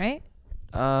Hawaiian, right?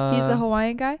 He's the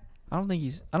Hawaiian guy. I don't think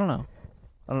he's. I don't know.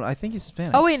 I think he's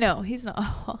Hispanic. Oh wait, no, he's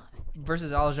not.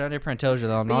 Versus Alexandre Pantoja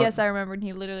though. I'm But not. yes, I remember. And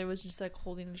he literally was just like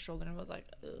holding his shoulder and was like,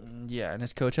 ugh. Yeah, and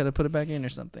his coach had to put it back in or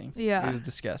something. Yeah. It was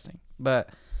disgusting. But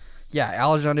yeah,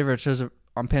 Alexandre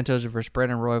Pantoja versus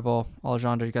Brandon Royval.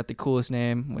 Alexandre, you got the coolest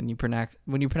name when you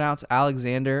pronounce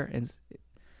Alexander and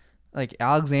like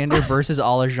Alexander versus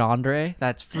Alexandre.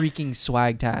 That's freaking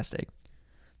swagtastic.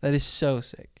 That is so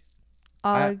sick.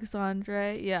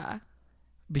 Alexandre, yeah.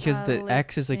 Because the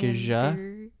X is like a ja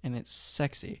and it's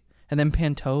sexy. And then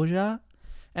Pantoja.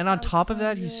 And on top of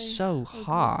that, he's so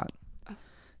hot.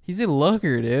 He's a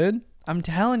looker, dude. I'm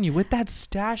telling you, with that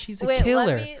stash, he's a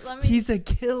killer. Let me He's a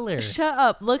killer. Shut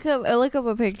up. Look up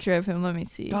a picture of him. Let me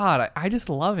see. God, I just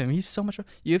love him. He's so much fun.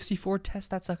 UFC 4,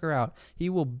 test that sucker out. He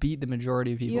will beat the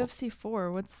majority of people. UFC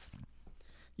 4. What's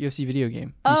UFC video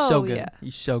game. He's so Oh, good. yeah.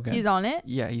 He's so good. He's on it?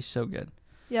 Yeah, he's so good.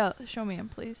 Yeah, show me him,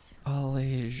 please.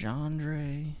 Alexandre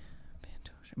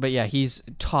Pantoja. But yeah, he's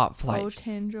top flight.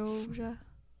 Pantoja.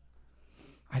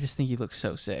 I just think he looks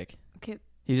so sick. Okay.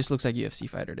 He just looks like a UFC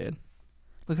fighter, dude.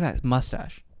 Look at that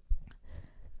mustache.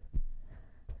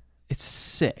 It's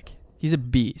sick. He's a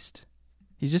beast.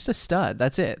 He's just a stud.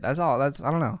 That's it. That's all. I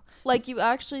don't know. Like, you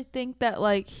actually think that,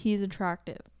 like, he's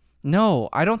attractive? No,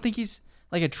 I don't think he's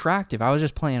like attractive. I was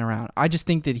just playing around. I just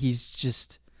think that he's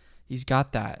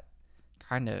got that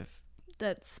kind of.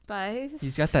 That spice?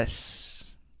 He's got that. Spice.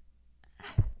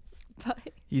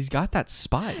 He's got that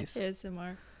spice.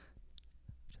 ASMR.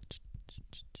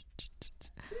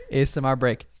 ASMR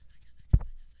break.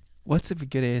 What's a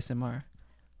good ASMR?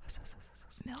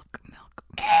 Milk.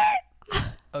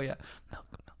 Oh yeah, milk.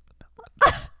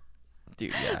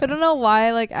 Dude, yeah. I don't know why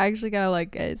I, like, actually kind of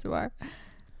like ASMR.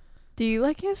 Do you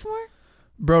like ASMR?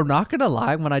 Bro, not gonna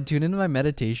lie, when I tune into my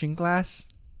meditation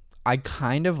class, I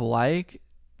kind of like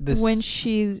this. When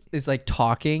she... is like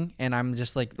talking and I'm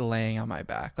just like laying on my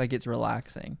back. Like it's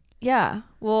relaxing. Yeah.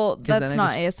 Well, then that's I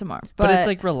not just- ASMR. But it's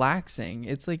like relaxing.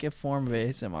 It's like a form of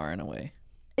ASMR in a way.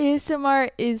 ASMR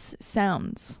is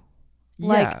sounds. Yeah,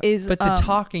 Like, is, but the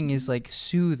talking is like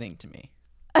soothing to me.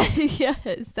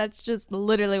 Yes, that's just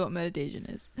literally what meditation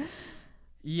is.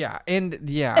 Yeah, and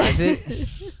yeah,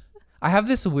 I have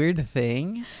this weird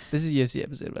thing. This is a UFC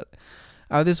episode, but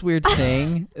I have this weird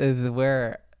thing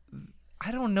where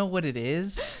I don't know what it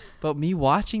is, but me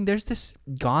watching, there's this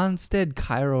Gonstead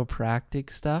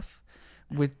chiropractic stuff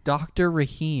with Dr.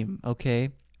 Rahim, okay?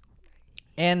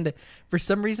 And for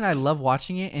some reason, I love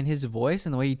watching it, and his voice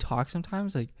and the way he talks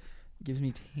sometimes, like, gives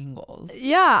me tingles.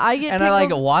 Yeah, I get And tingles. I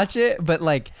like watch it, but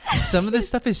like some of this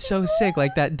stuff is so sick.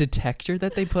 Like that detector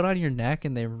that they put on your neck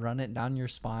and they run it down your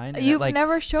spine. And You've it, like,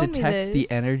 never shown me detects this.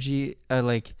 the energy,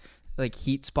 like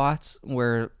heat spots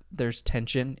where there's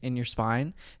tension in your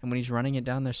spine. And when he's running it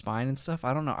down their spine and stuff,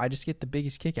 I don't know. I just get the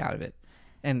biggest kick out of it.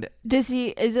 And Is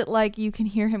it like you can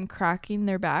hear him cracking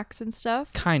their backs and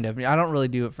stuff? kind of, I don't really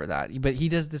do it for that, but he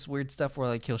does this weird stuff where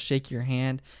like he'll shake your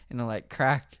hand and he'll like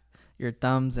crack your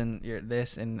thumbs and your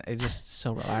this, and it's just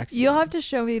so relaxing. You'll have to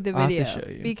show me the I'll have to video show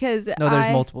you. because No,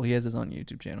 there's multiple. He has his own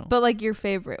YouTube channel. But like your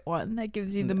favorite one that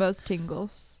gives you the most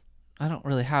tingles. I don't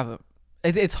really have it.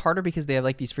 It's harder because they have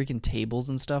like these freaking tables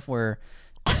and stuff where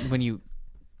when you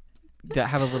that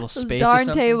have a little Those space. Or darn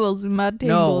something. tables, mud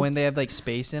tables. No, when they have like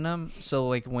space in them. So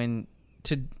like when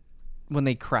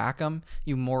they crack them,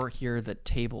 you more hear the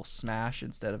table smash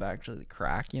instead of actually the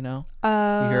crack. You know,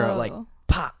 you hear it like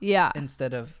pop yeah,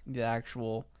 instead of the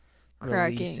actual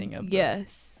releasing cracking. of the,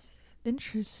 Yes,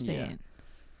 interesting. Yeah.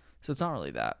 So it's not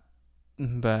really that.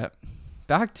 But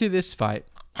back to this fight.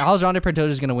 Alexandre Pantoja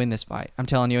is going to win this fight. I'm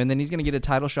telling you. And then he's going to get a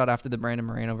title shot after the Brandon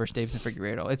Moreno versus Davidson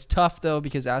Figueiredo. It's tough, though,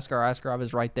 because Askar Askarov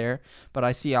is right there. But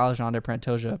I see Alexandre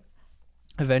Pantoja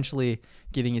eventually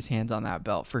getting his hands on that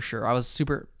belt for sure. I was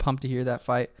super pumped to hear that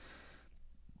fight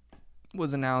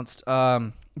was announced.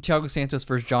 Thiago Santos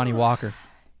versus Johnny Walker.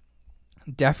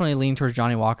 Definitely lean towards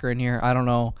Johnny Walker in here. I don't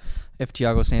know if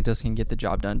Thiago Santos can get the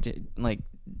job done.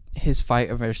 his fight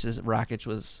versus Rakic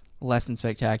was less than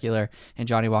spectacular, and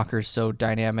Johnny Walker is so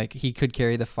dynamic. He could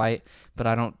carry the fight, but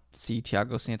I don't see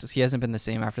Thiago Santos. He hasn't been the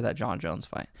same after that John Jones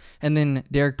fight. And then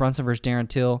Derek Brunson versus Darren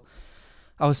Till.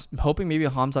 I was hoping maybe a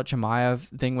Khamzat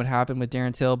Chimaev thing would happen with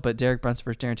Darren Till, but Derek Brunson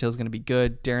versus Darren Till is going to be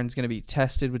good. Darren's going to be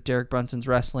tested with Derek Brunson's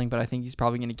wrestling, but I think he's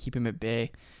probably going to keep him at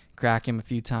bay, crack him a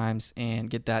few times, and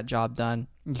get that job done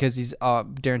because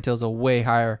Darren Till's a way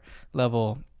higher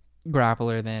level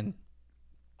grappler than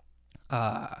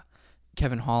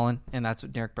Kevin Holland, and that's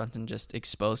what Derek Brunson just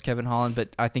exposed Kevin Holland. But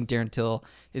I think Darren Till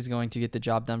is going to get the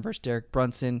job done versus Derek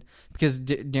Brunson because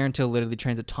Darren Till literally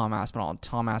trains at Tom Aspinall.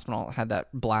 Tom Aspinall had that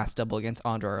blast double against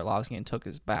Andrei Arlovsky and took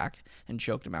his back and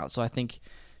choked him out. So I think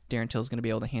Darren Till is going to be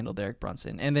able to handle Derek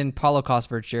Brunson. And then Paulo Costa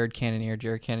versus Jared Cannonier.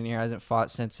 Jared Cannonier hasn't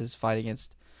fought since his fight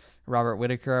against Robert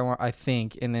Whittaker, I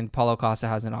think, and then Paulo Costa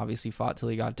hasn't obviously fought till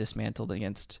he got dismantled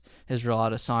against Israel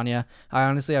Adesanya. I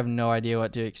honestly have no idea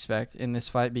what to expect in this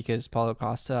fight because Paulo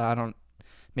Costa,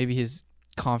 maybe his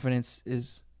confidence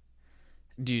is,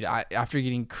 dude, after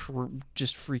getting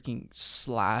just freaking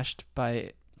slashed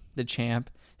by the champ,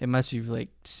 it must be like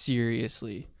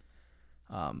seriously,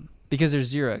 because there's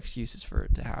zero excuses for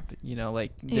it to happen,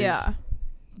 Yeah.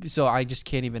 So I just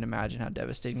can't even imagine how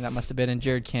devastating that must have been. And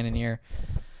Jared Cannonier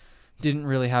didn't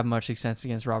really have much success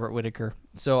against Robert Whittaker.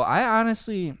 So I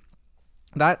honestly,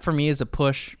 that for me is a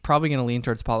push. Probably going to lean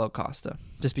towards Paulo Costa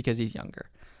just because he's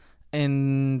younger.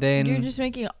 And then You're just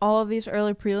making all of these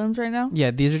early prelims right now?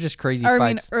 Yeah, these are just crazy or,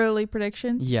 fights. I mean, early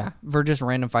predictions? Yeah, for just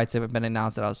random fights that have been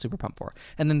announced that I was super pumped for.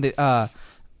 And then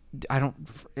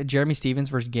Jeremy Stevens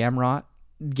versus Gamrot.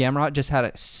 Gamrot just had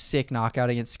a sick knockout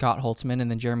against Scott Holtzman,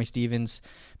 and then Jeremy Stevens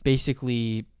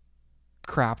basically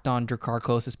crapped on Drakkar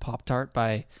Klose's Pop-Tart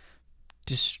by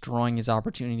destroying his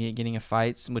opportunity at getting a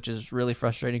fight, which is really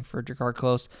frustrating for Drakkar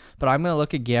Klose. But I'm going to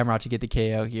look at Gamrot to get the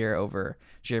KO here over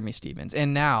Jeremy Stevens.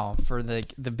 And now for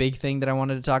the big thing that I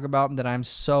wanted to talk about that I'm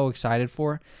so excited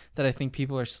for, that I think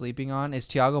people are sleeping on, is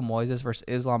Thiago Moises versus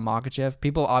Islam Makhachev.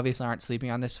 People obviously aren't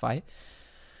sleeping on this fight,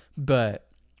 but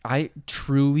I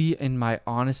truly, in my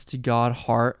honest to God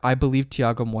heart, I believe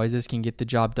Thiago Moises can get the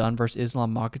job done versus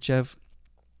Islam Makhachev,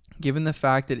 given the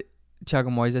fact that Thiago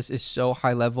Moises is so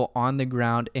high level on the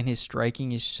ground and his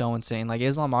striking is so insane. Like,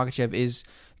 Islam Makhachev is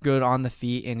good on the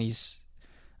feet and he's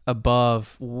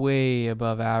way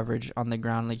above average on the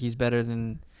ground. Like, he's better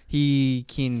than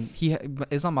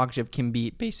Islam Makhachev can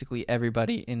beat basically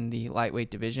everybody in the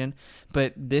lightweight division.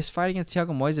 But this fight against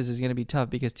Thiago Moises is going to be tough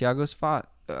because Thiago's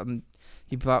fought.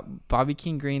 He fought Bobby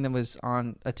King Green that was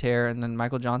on a tear, and then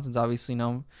Michael Johnson's obviously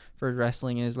known for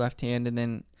wrestling in his left hand, and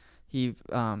then he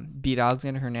beat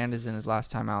Alexander Hernandez in his last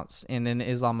time outs, and then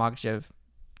Islam Makhachev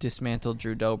dismantled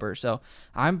Drew Dober. So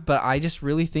I just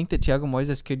really think that Thiago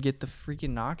Moises could get the freaking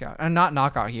knockout. Not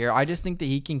knockout here. I just think that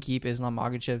he can keep Islam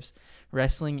Makhachev's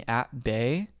wrestling at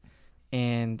bay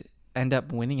and end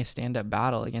up winning a stand-up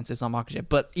battle against Islam Makhachev.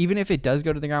 But even if it does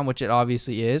go to the ground, which it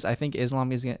obviously is, I think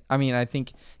Islam's going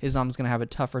to have a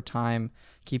tougher time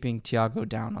keeping Thiago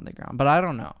down on the ground. But I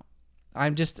don't know. I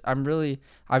was just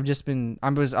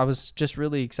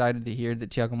really excited to hear that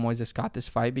Thiago Moises got this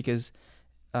fight because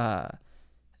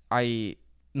I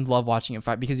love watching him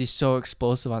fight because he's so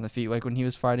explosive on the feet. Like when he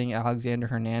was fighting Alexander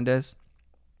Hernandez,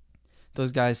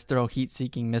 those guys throw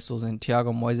heat-seeking missiles, and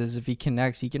Thiago Moises, if he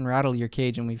connects, he can rattle your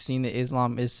cage, and we've seen that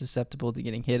Islam is susceptible to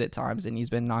getting hit at times, and he's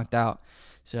been knocked out.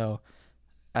 So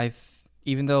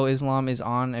even though Islam is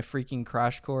on a freaking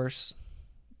crash course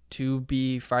to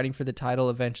be fighting for the title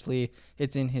eventually,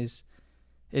 it's his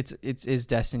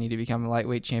destiny to become a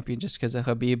lightweight champion just because of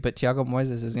Khabib. But Thiago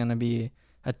Moises is going to be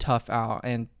a tough out,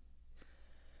 and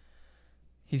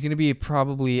he's going to be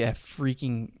probably a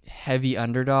freaking heavy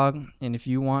underdog. And if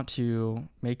you want to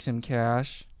make some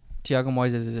cash, Thiago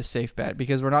Moises is a safe bet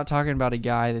because we're not talking about a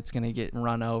guy that's going to get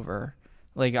run over.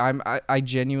 Like I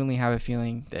genuinely have a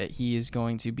feeling that he is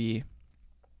going to be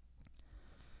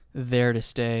there to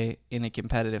stay in a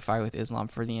competitive fight with Islam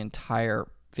for the entire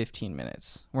 15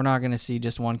 minutes. We're not going to see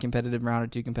just one competitive round or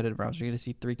two competitive rounds. We're going to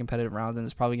see 3 competitive rounds, and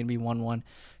it's probably going to be 1-1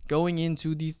 going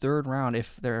into the third round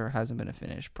if there hasn't been a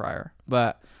finish prior.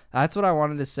 But that's what I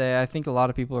wanted to say. I think a lot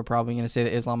of people are probably going to say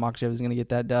that Islam Makhachev is going to get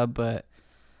that dub, but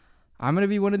I'm going to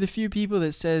be one of the few people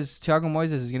that says Thiago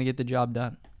Moises is going to get the job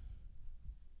done.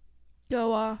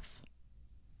 Go off.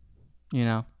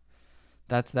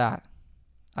 That's that.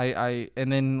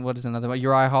 And then what is another one?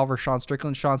 Uriah Hall versus Sean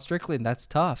Strickland. Sean Strickland, that's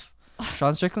tough.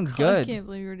 Sean Strickland's good. I can't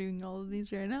believe we're doing all of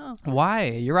these right now. Why?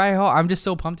 Uriah Hall, I'm just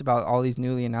so pumped about all these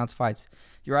newly announced fights.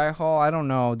 Uriah Hall, I don't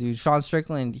know, dude. Sean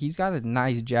Strickland, he's got a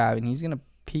nice jab, and he's going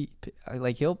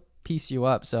to, he'll piece you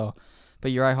up. So,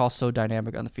 But Uriah Hall's so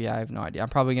dynamic on the feet. I have no idea. I'm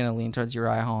probably gonna lean towards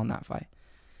Uriah Hall in that fight.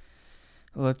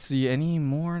 Let's see any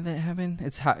more that haven't.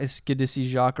 It's good to see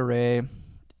Jacare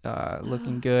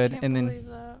looking good, Can't and then believe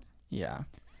that. yeah,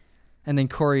 and then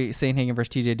Corey Sandhagen versus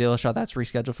TJ Dillashaw. That's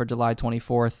rescheduled for July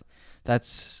 24th.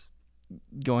 That's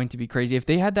going to be crazy. If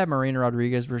they had that Marina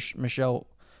Rodriguez versus Michelle,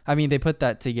 I mean, they put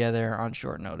that together on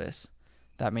short notice,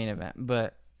 that main event,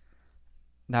 but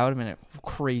that would have been a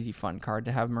crazy fun card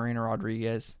to have Marina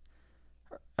Rodriguez.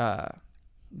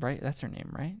 Right? That's her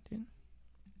name, right, dude?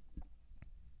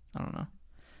 I don't know.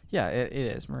 Yeah, it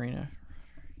is Marina.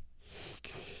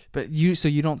 But you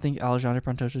don't think Alexander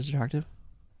Pantoja is attractive?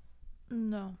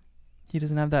 No. He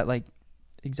doesn't have that like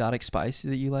exotic spice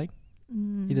that you like.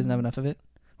 Mm. He doesn't have enough of it.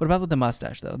 What about with the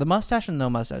mustache though? The mustache and no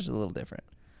mustache is a little different.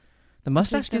 The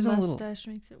mustache gives him a little. The mustache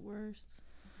makes it worse.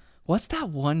 What's that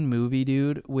one movie,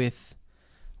 dude?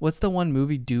 What's the one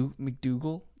movie?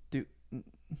 McDougal?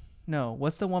 No.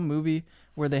 What's the one movie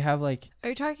where they have like? Are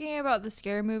you talking about the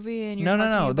scary movie? And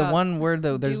No. The one where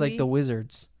there's like Dewey? the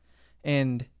wizards,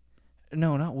 and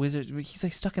no, not wizards. But he's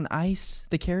like stuck in ice.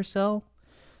 The carousel.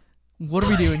 What are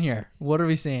we doing here? What are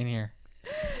we saying here?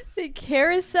 The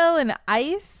carousel and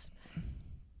ice?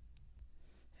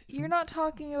 You're not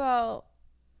talking about...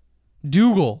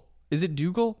 Dougal. Is it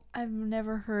Dougal? I've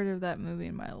never heard of that movie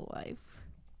in my life.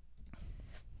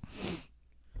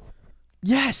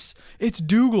 Yes, it's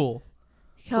Dougal.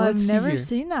 Kel, Let's I've see never here.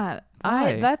 seen that.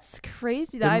 Why? That's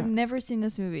crazy that The I've mo- never seen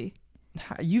this movie.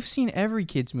 You've seen every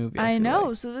kid's movie. I feel know,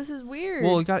 like. so this is weird.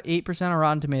 Well, it got 8% on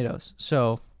Rotten Tomatoes.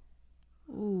 So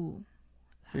Ooh.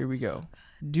 here we go.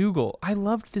 Dougal. I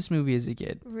loved this movie as a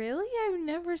kid. Really? I've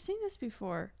never seen this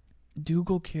before.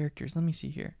 Dougal characters. Let me see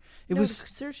here. It No, was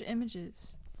search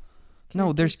images.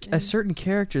 no. There's Characters, a certain images.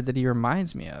 character that he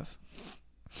reminds me of.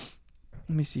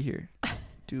 Let me see here.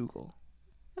 Dougal.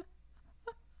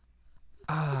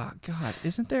 Ah, God.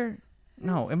 Isn't there?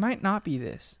 No, it might not be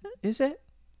this. Is it?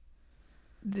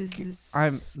 This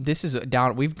is... This is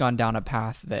down. We've gone down a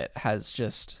path that has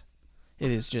just.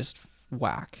 It is just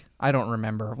whack. I don't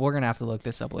remember. We're gonna have to look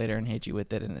this up later and hit you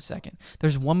with it in a second.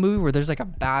 There's one movie where there's like a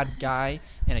bad guy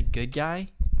and a good guy.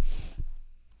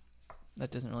 That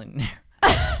doesn't really.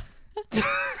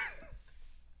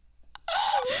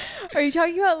 Are you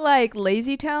talking about like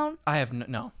Lazy Town? I have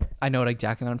no. I know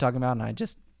exactly what I'm talking about, and I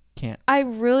just can't. I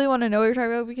really want to know what you're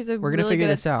talking about because I'm We're gonna really figure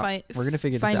good this at out. We're gonna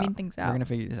figure this out. finding things out. We're gonna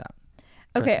figure this out.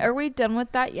 Trust Okay, me. are we done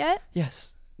with that yet?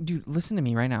 Yes, dude. Listen to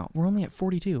me right now. We're only at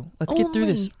 42. Let's get through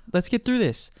this. Only. Let's get through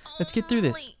this. Let's get through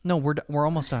this. No, we're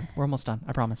almost done. We're almost done.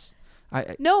 I promise.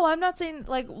 No, I'm not saying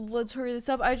like let's hurry this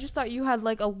up. I just thought you had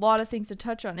like a lot of things to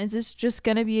touch on. Is this just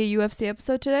gonna be a UFC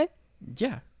episode today?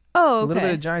 Yeah. Oh, okay. A little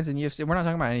bit of Giants and UFC. We're not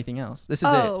talking about anything else. This is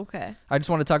oh, it. okay. I just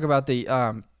want to talk about the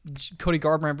Cody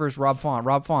Garbrandt versus Rob Font.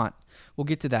 Rob Font. We'll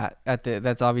get to that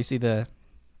that's obviously the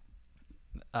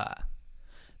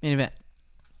main event.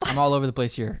 I'm all over the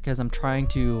place here because I'm trying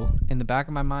to, in the back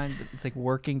of my mind, it's like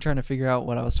working, trying to figure out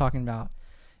what I was talking about.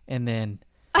 And then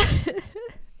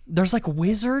there's like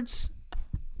wizards.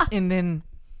 And then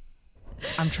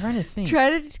I'm trying to think.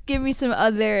 Try to just give me some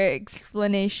other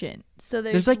explanation. So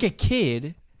There's like a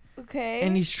kid okay.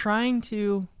 and he's trying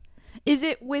to Is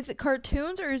it with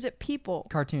cartoons or is it people?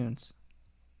 cartoons.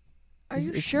 Are you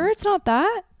it's- sure it's not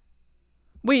that?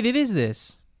 Wait, it is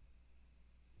this.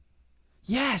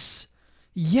 Yes.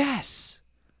 Yes.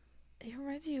 It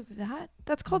reminds you of that?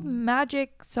 That's called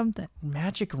Magic something.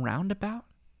 Magic Roundabout?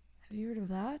 Have you heard of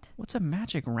that? What's a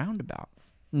magic roundabout?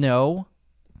 No.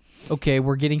 Okay,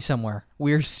 we're getting somewhere.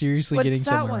 We're seriously What's getting that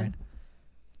somewhere. one?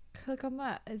 Right? Click on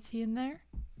that. Is he in there?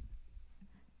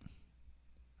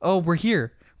 Oh, we're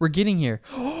here. We're getting here.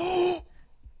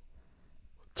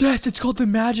 Yes, it's called the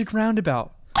Magic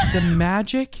Roundabout. The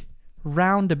Magic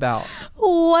Roundabout.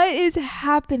 What is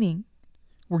happening?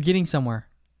 We're getting somewhere.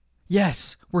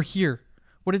 Yes, we're here.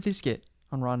 What did this get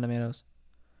on Rotten Tomatoes?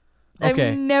 Okay.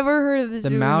 I've never heard of this The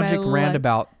movie in my Magic life.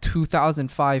 Roundabout,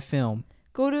 2005 film.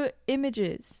 Go to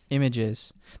images.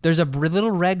 Images. There's a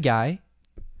little red guy.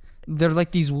 They're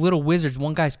like these little wizards.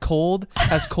 One guy's cold,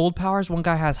 has cold powers. One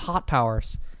guy has hot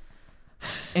powers.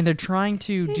 And they're trying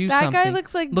to do that something. guy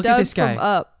looks like Look Doug at this guy. from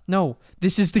Up. No,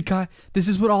 this is the guy. This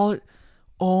is what all.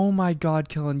 Oh my God,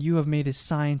 Kellen, you have made a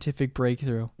scientific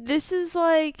breakthrough. This is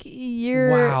like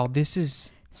your Wow, this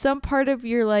is. some part of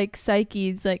your like psyche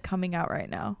is like coming out right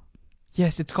now.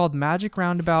 Yes, it's called Magic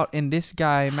Roundabout, and this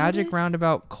guy, Magic did-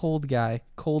 Roundabout, cold guy,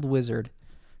 cold wizard,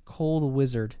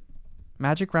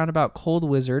 Magic Roundabout, cold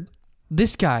wizard.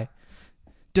 This guy,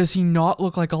 does he not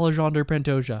look like Alexander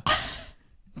Pantoja?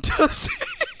 Does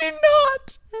he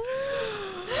not?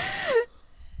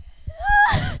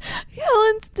 Hell,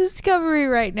 wants Discovery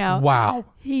right now. Wow.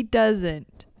 He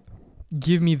doesn't.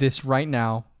 Give me this right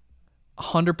now.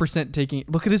 100% taking.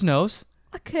 Look at his nose.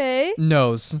 Okay.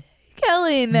 Nose.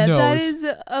 Kellen, that Nose. is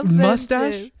offensive.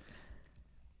 Mustache.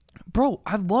 Bro,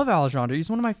 I love Alexander. He's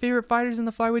one of my favorite fighters in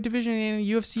the flyweight division and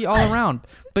UFC all around.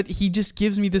 But he just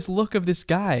gives me this look of this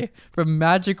guy from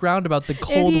Magic Roundabout, the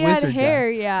cold If he wizard had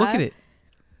hair, guy. yeah. Look at it.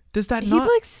 Does that He not?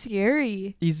 looks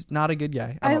scary. He's not a good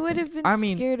guy. I don't would think. have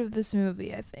been scared of this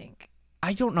movie, I think.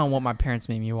 I don't know what my parents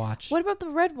made me watch. What about the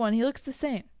red one? He looks the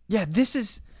same. Yeah, this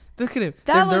is. Look at him.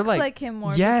 That They're looks like him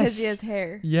more because he has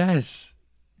hair. Yes.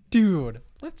 Dude,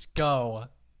 let's go.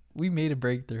 We made a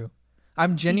breakthrough.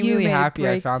 I'm genuinely made a happy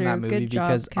I found that breakthrough. movie Good job,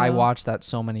 because I Cal. watched that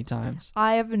so many times.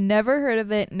 I have never heard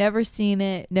of it, never seen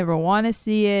it, never want to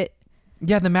see it.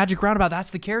 Yeah, the Magic Roundabout.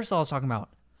 That's the carousel I was talking about.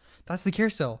 That's the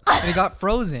carousel. And it got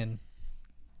frozen.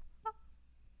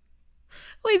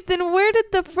 Wait, then where did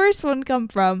the first one come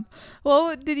from?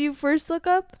 What did you first look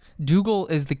up? Dougal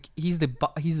is he's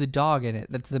the dog in it.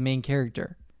 That's the main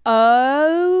character. Oh.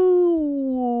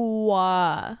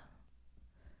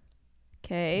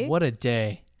 Okay. What a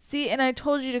day. See, and I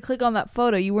told you to click on that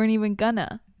photo. You weren't even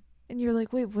gonna. And you're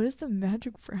like, wait, what is the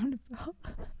Magic Roundabout?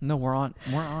 No, we're on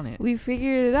it. We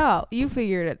figured it out. You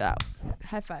figured it out.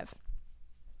 High five.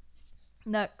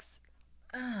 Nux.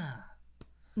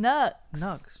 Nux.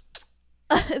 Nux.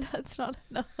 That's not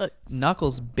a nux.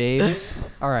 Knuckles, babe.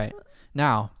 All right.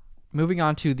 Now, moving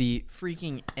on to the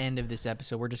freaking end of this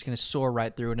episode. We're just going to soar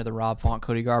right through into the Rob Font,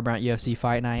 Cody Garbrandt UFC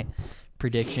Fight Night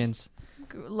predictions.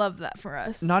 Love that for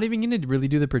us. Not even going to really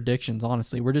do the predictions,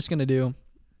 honestly. We're just going to do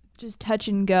just touch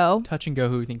and go. touch and go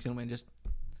who we think's going to win.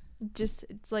 Just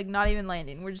it's like not even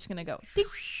landing. We're just going to go.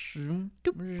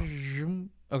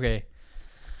 Okay.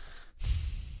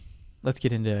 Let's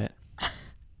get into it.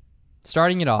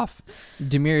 Starting it off,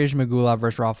 Damir Ismagulov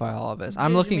versus Rafael Alves.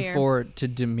 I'm looking Damir. forward to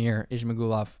Damir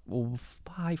Ismagulov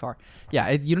by far. Yeah,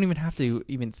 you don't even have to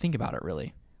even think about it,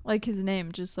 really. Like his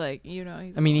name, just like, you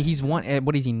know. I mean, he's won.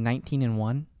 What is he?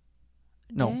 19-1.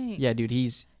 No, Dang. yeah, dude.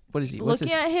 He's what is he?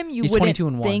 Looking at him, you he's wouldn't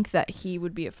 22-1. think that he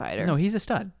would be a fighter. No, he's a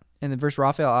stud. And then versus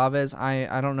Rafael Alves,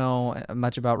 I don't know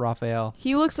much about Rafael.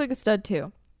 He looks like a stud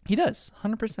too. He does,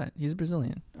 100%. He's a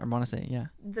Brazilian. I want to say, yeah.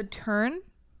 The Turn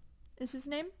is his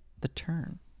name. The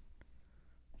Turn.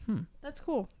 That's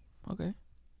cool. Okay.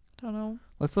 Don't know.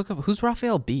 Let's look up who's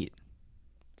Rafael beat.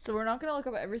 So we're not gonna look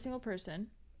up every single person.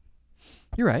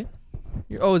 You're right.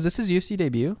 Is this his UFC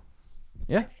debut?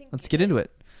 Yeah. think Let's it get into is.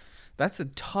 it. That's a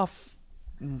tough.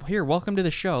 Here, welcome to the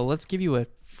show. Let's give you a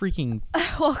freaking.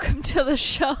 Welcome to the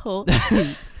show.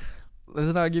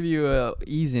 Let's not give you a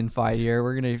ease-in fight here.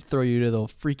 We're gonna throw you to the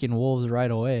freaking wolves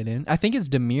right away, dude. I think it's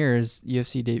Demir's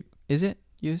UFC debut. Is it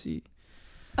UFC?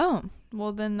 Oh,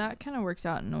 well then that kind of works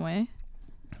out in a way.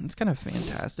 It's kind of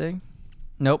fantastic.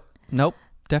 Nope.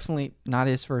 Definitely not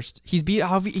his first. He's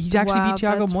actually beat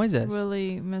Thiago that's Moises.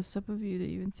 Really messed up of you to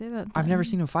even say that. I've never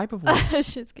seen him fight before.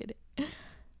 Just kidding.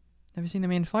 Never seen the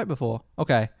man fight before.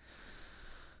 Okay.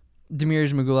 Damir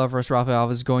Ismagulov versus Rafael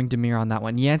Alves. Going Damir on that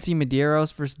one. Yancy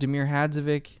Medeiros versus Damir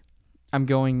Hadzovic. I'm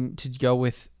going to go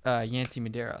with Yancy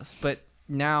Medeiros. But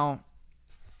now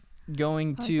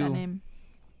going I like to that name.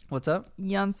 what's up?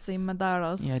 Yancy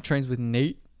Medeiros. Yeah, trains with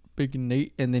Nate, Big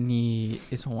Nate, and then he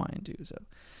is Hawaiian too. So,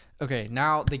 okay,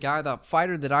 now the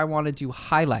fighter that I wanted to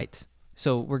highlight.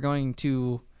 So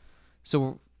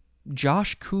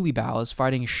Josh Kulibau is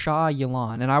fighting Shah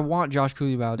Yalan, and I want Josh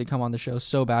Kulibau to come on the show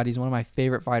so bad. He's one of my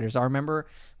favorite fighters. I remember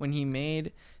when he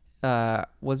made,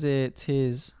 was it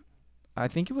his? I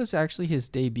think it was actually his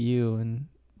debut in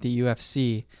the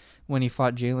UFC when he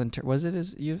fought Jalen. Was it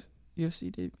his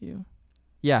UFC debut?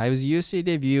 Yeah, it was a UFC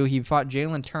debut. He fought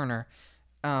Jalen Turner.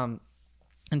 And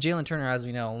Jalen Turner, as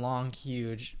we know, long,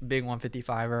 huge, big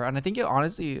 155er. And I think it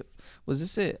honestly was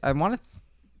this it.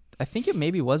 I think it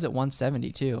maybe was at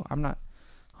 170 too. I'm not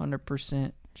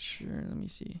 100% sure. Let me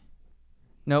see.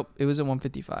 Nope, it was at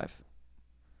 155.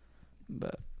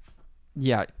 But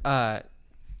yeah,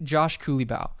 Josh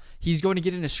Kulibau. He's going to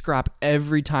get in a scrap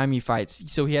every time he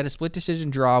fights. So he had a split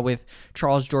decision draw with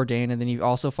Charles Jourdain, and then he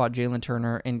also fought Jalen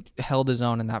Turner and held his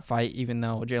own in that fight, even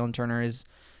though Jalen Turner is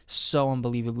so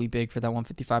unbelievably big for that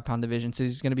 155-pound division. So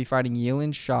he's going to be fighting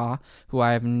Yelan Shah, who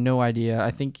I have no idea.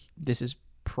 I think this is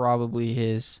probably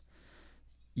his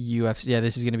UFC. Yeah,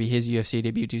 this is going to be his UFC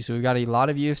debut too. So we've got a lot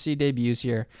of UFC debuts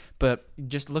here. But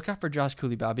just look out for Josh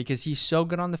Kulibau because he's so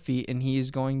good on the feet and he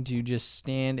is going to just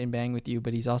stand and bang with you.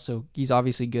 But he's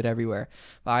obviously good everywhere.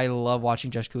 I love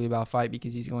watching Josh Kulibau fight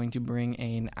because he's going to bring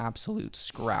an absolute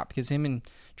scrap. Because him and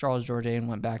Charles Jourdain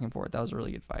went back and forth. That was a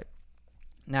really good fight.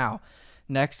 Now,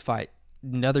 next fight.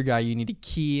 another guy you need to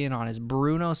key in on is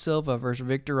Bruno Silva versus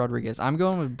Victor Rodriguez. I'm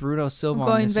going with Bruno Silva I'm on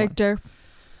going this Victor.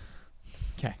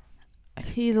 Okay.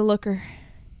 He's a looker.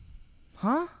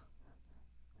 Huh?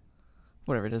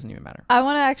 Whatever, it doesn't even matter. I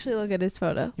want to actually look at his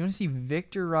photo. You want to see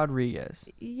Victor Rodriguez?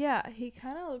 Yeah, he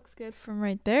kind of looks good from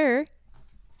right there.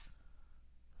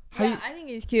 How Yeah, you- I think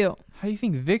he's cute. How do you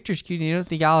think Victor's cute and you don't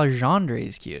think Alexandre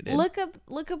is cute, dude? Look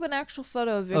up an actual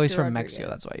photo of Victor. Oh, he's from Rodriguez. Mexico.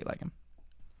 That's why you like him.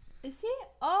 Is he?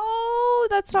 Oh,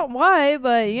 that's not why,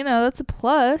 but that's a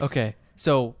plus. Okay,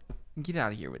 so get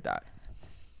out of here with that.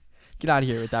 Get out of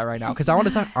here with that right now, because I want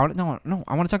to talk. I want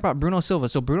to talk about Bruno Silva.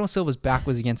 So Bruno Silva's back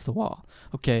was against the wall.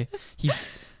 Okay,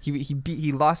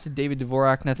 he lost to David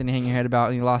Dvorak. Nothing to hang your head about,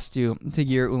 and he lost to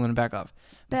Tagir Ulanbekov.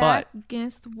 Back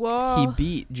against the wall. He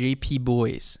beat JP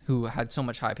Boys, who had so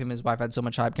much hype. Him and his wife had so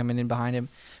much hype coming in behind him.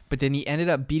 But then he ended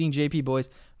up beating JP Boys.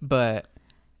 But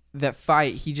that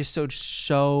fight, he just showed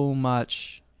so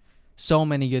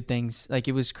many good things. Like,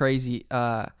 it was crazy.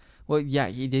 Well, yeah,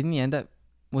 he didn't end up.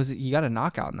 He got a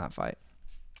knockout in that fight.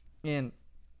 And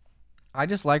I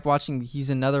just like watching. He's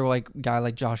another guy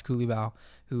like Josh Kulibau,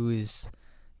 who is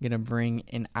gonna bring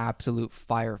an absolute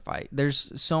firefight.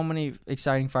 There's so many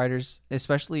exciting fighters,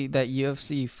 especially that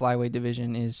UFC flyweight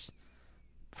division is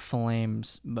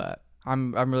flames. But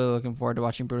I'm really looking forward to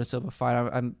watching Bruno Silva fight.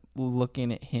 I'm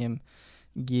looking at him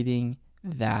getting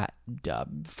that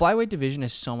dub. Flyweight division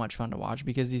is so much fun to watch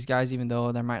because these guys, even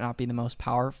though they might not be the most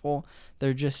powerful,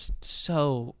 they're just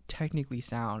so technically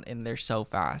sound and they're so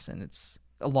fast, and it's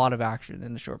a lot of action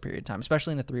in a short period of time,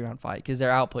 especially in a 3-round fight, because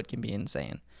their output can be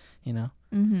insane,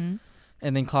 Mm-hmm.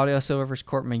 And then Claudio Silva versus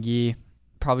Court McGee.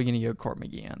 Probably going to go Court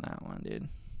McGee on that one, dude.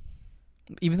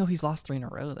 Even though he's lost 3 in a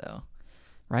row, though.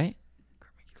 Right?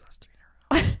 Court McGee lost 3 in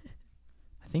a row.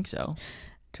 I think so.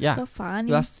 Yeah. So funny.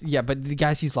 But the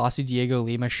guys he's lost to, Diego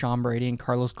Lima, Sean Brady, and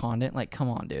Carlos Condit, come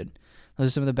on, dude. Those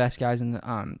are some of the best guys in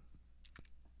the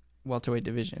welterweight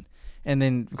division. And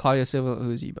then Claudio Silva,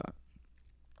 who's he bought?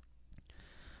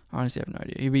 Honestly, I have no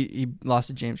idea. He lost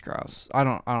to James Krause. I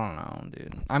don't know,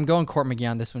 dude. I'm going Court McGee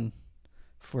on this one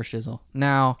for Shizzle.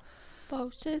 Now,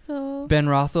 Ben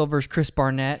Rothwell versus Chris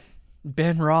Barnett.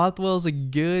 Ben Rothwell's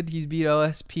he's beat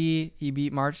OSP. He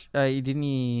beat March.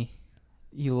 He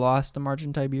lost to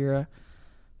Marcin Tybura.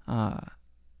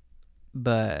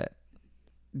 But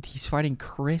he's fighting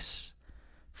Chris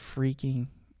freaking.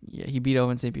 Yeah, he beat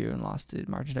Owen St. Pierre and lost to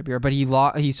Marcin Tybura. But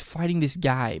he's fighting this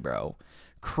guy, bro.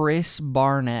 Chris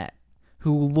Barnett,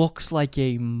 who looks like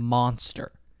a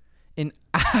monster. An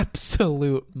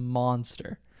absolute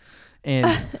monster. And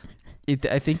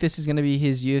I think this is going to be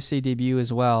his UFC debut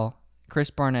as well.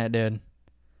 Chris Barnett, dude.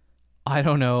 I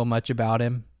don't know much about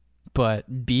him,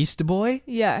 but Beast Boy?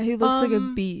 Yeah, he looks like a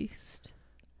beast.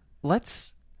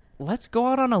 Let's go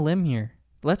out on a limb here.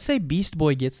 Let's say Beast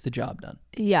Boy gets the job done.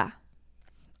 Yeah.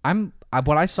 When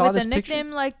I saw With this a picture,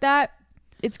 nickname like that,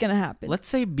 it's going to happen. let's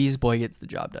say Beast Boy gets the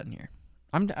job done here.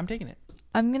 I'm taking it.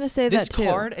 I'm going to say This that too.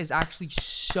 card is actually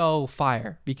so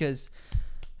fire because,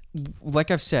 like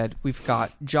I've said, we've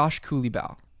got Josh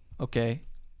Kulibau, okay,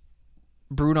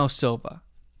 Bruno Silva,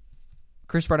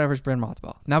 Chris Barnett versus Brandon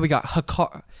Rothwell. Now we got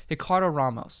Ricardo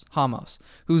Ramos,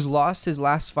 who's lost his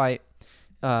last fight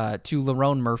to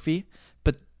Lerone Murphy,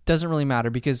 but doesn't really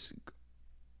matter because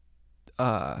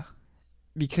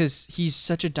he's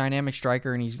such a dynamic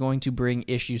striker and he's going to bring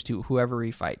issues to whoever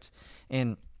he fights.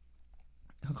 And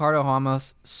Ricardo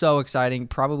Ramos, so exciting.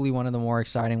 Probably one of the more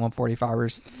exciting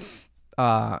 145ers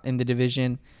in the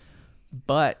division.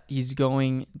 But he's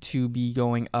going to be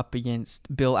going up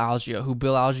against Bill Algeo, who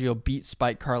Bill Algeo beat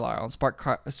Spike Carlisle.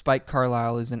 And Spike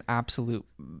Carlisle is an absolute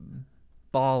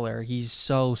baller. He's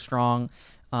so strong.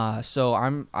 So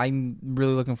I'm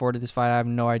really looking forward to this fight. I have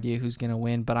no idea who's going to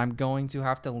win, but I'm going to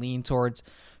have to lean towards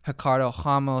Ricardo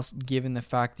Ramos, given the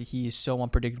fact that he is so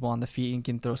unpredictable on the feet and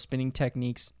can throw spinning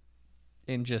techniques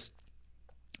and just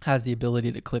has the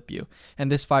ability to clip you. And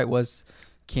this fight was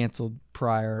canceled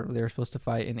prior. They were supposed to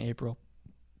fight in April.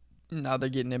 Now they're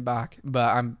getting it back.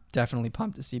 But I'm definitely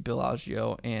pumped to see Bill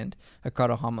Algeo and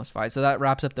Ricardo Ramos fight. So that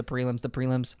wraps up the prelims. The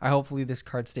prelims, hopefully this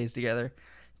card stays together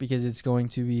because it's going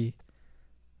to be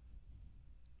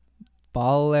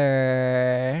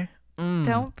baller.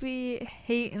 Don't be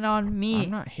hating on me.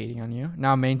 I'm not hating on you.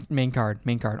 Now main card.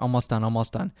 Almost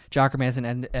done. Jack Hermansson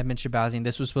and Edmund Shabazian.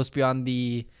 This was supposed to be on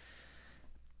the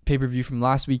pay-per-view from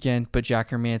last weekend, but Jack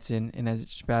Hermansson and Edmund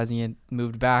Shabazian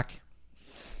moved back.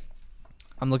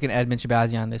 I'm looking at Edmund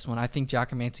Shabazian on this one. I think Jack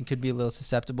Hermansson could be a little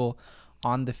susceptible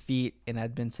on the feet, and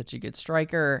Edmund's such a good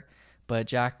striker, but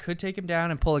Jack could take him down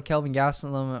and pull a Kelvin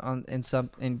Gastelum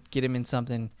and get him in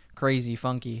something crazy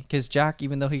funky. Because Jack,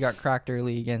 even though he got cracked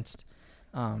early against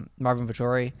Marvin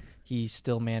Vettori, he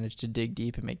still managed to dig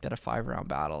deep and make that a 5-round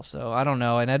battle. So I don't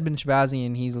know. And Edmund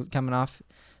Shabazian, he's coming off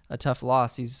a tough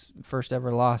loss. He's first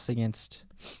ever loss against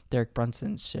Derek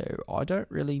Brunson. So I don't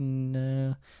really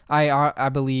know. I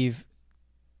believe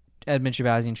Edmund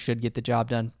Shabazian should get the job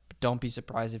done. But don't be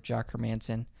surprised if Jack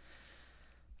Hermanson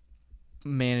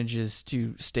manages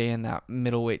to stay in that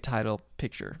middleweight title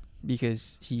picture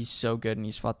because he's so good and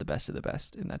he's fought the best of the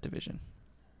best in that division.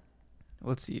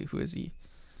 Let's see, who is he?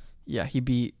 Yeah, he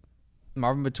beat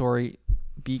Marvin Vettori,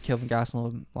 beat Kelvin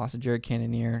Gastelum, lost to Jared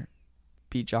Cannonier,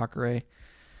 beat Jacare.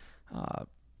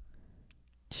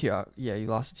 He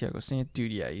lost to Thiago Santos.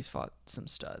 Dude, yeah, he's fought some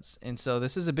studs. And so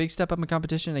this is a big step up in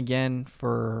competition again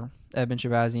for Edmund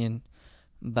Shabazian,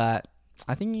 but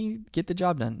I think he get the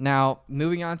job done. Now,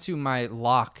 moving on to my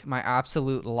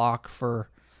absolute lock for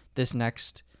this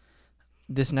next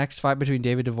fight between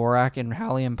David Dvorak and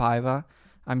Raulian Paiva.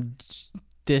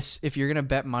 If you're gonna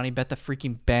bet money, bet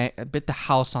the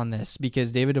house on this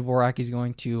because David Dvorak is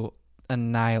going to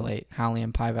annihilate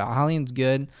Raulian Paiva. Raulian's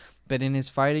good, but in his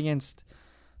fight against,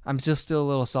 I'm still a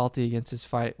little salty against his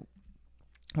fight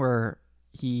where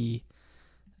he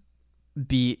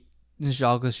beat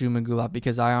Zhalgas Zhumagulov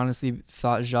because I honestly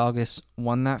thought Zhalgas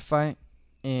won that fight,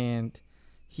 and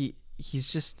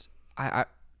he's just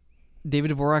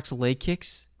David Dvorak's leg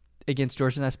kicks against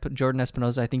Jordan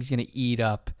Espinosa, I think he's going to eat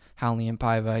up Raulian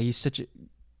Paiva. He's such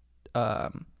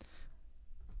a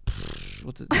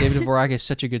David Dvorak is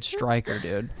such a good striker,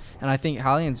 dude. And I think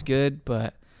Raulian's good,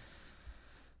 but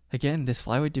again, this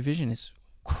flyweight division is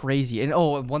crazy. And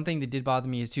one thing that did bother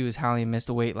me is Raulian missed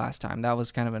a weight last time. That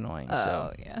was kind of annoying.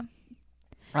 Oh, yeah.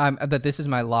 But this is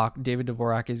my lock. David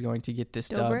Dvorak is going to get this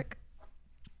dub.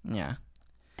 Yeah.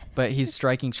 But his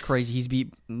striking's crazy. He's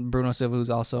beat Bruno Silva,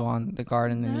 who's also on the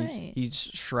card, and then he's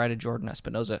shredded Jordan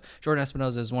Espinosa. Jordan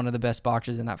Espinosa is one of the best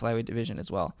boxers in that flyweight division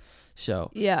as well.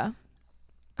 So yeah.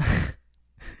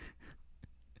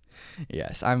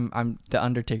 Yes, I'm the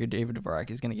Undertaker. David Dvorak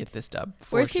is going to get this dub.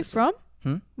 Where's he from?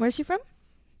 Where's he from?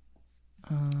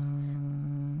 Let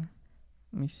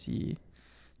me see.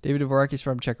 David Dvorak is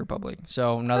from Czech Republic.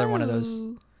 So another one of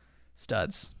those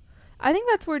studs. I think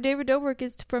that's where David Dobrik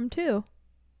is from too.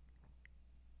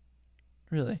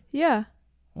 Really? Yeah.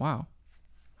 Wow.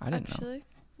 I didn't know. Actually,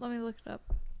 let me look it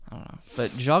up. I don't know.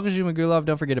 But Zhalgas Zhumagulov,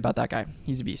 don't forget about that guy.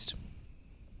 He's a beast.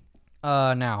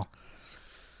 Now,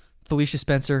 Felicia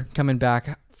Spencer coming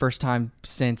back. First time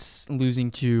since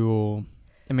losing to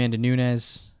Amanda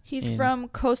Nunes. He's from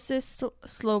Kosice,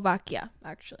 Slovakia,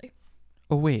 actually.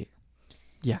 Oh, wait.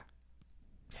 Yeah.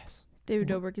 Yes. David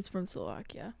Dobrik is from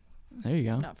Slovakia. There you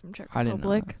go. Not from Czech I didn't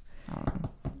know Republic.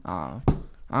 that.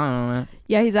 I don't know, man.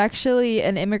 Yeah, he's actually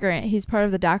an immigrant. He's part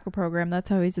of the DACA program. That's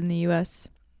how he's in the U.S.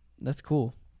 That's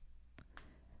cool.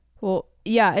 Well,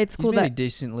 yeah, it's cool he's made a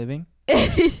decent living.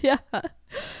 Yeah.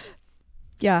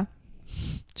 Yeah.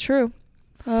 True.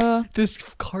 This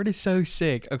card is so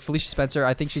sick. Felicia Spencer,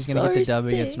 I think she's going to get the dub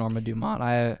against Norma Dumont.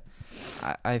 I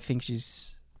think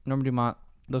Norma Dumont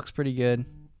looks pretty good,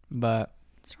 but...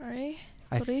 Sorry.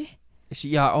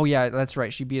 Yeah, that's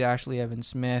right. She beat Ashley Evans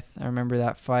Smith. I remember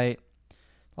that fight.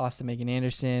 Lost to Megan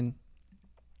Anderson.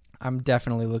 I'm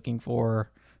definitely looking for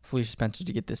Felicia Spencer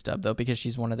to get this dub, though, because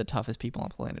she's one of the toughest people on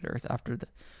planet Earth after the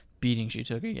beating she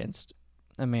took against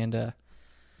Amanda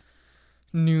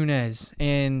Nunes.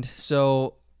 And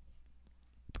so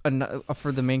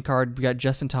for the main card, we got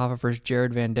Justin Tafa versus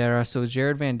Jared Vanderaa. So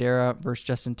Jared Vanderaa versus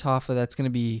Justin Tafa, that's going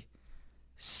to be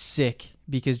sick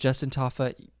because Justin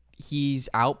Tafa... His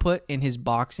output in his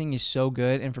boxing is so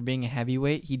good, and for being a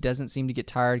heavyweight, he doesn't seem to get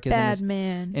tired. Because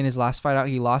in his last fight out,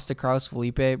 he lost to Carlos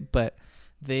Felipe, but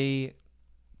they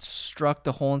struck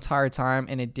the whole entire time,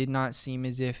 and it did not seem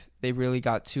as if they really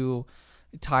got too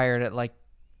tired at like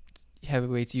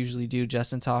heavyweights usually do.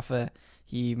 Justin Tafa,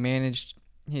 he managed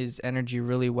his energy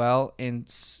really well and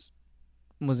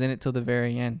was in it till the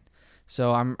very end.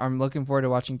 So I'm looking forward to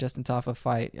watching Justin Tafa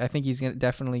fight. I think he's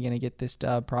definitely gonna get this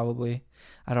dub probably.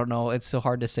 I don't know. It's so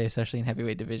hard to say, especially in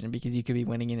heavyweight division, because you could be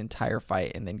winning an entire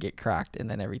fight and then get cracked and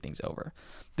then everything's over.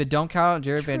 But don't count out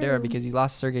Jared Vanderaa because he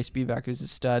lost Sergey Spivak, who's a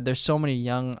stud. There's so many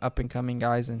young up and coming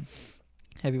guys in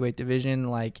heavyweight division,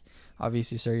 like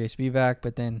obviously Sergey Spivak,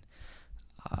 but then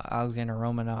Alexander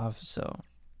Romanov. So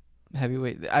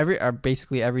heavyweight,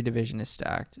 basically every division is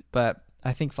stacked. But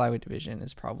I think flyweight division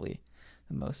is probably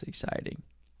the most exciting.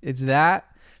 It's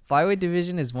that flyweight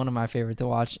division is one of my favorite to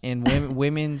watch, and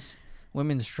women's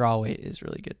strawweight is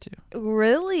really good too.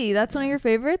 Really? That's one of your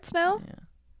favorites now? Yeah.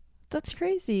 That's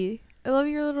crazy. I love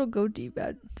your little goatee,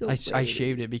 man. I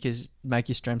shaved it because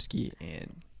Mikey Stremski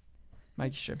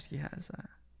has that.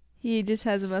 He just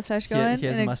has a mustache He going.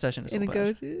 has a mustache and a soul patch.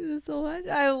 goatee. Soul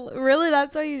patch. Really,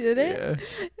 that's why you did it.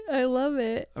 Yeah. I love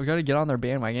it. We got to get on their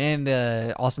bandwagon.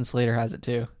 And Austin Slater has it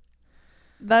too.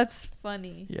 That's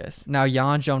funny. Yes. Now,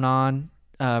 Yan Jonan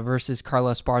versus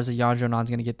Carla Esparza. Yan Jonan's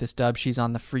going to get this dub. She's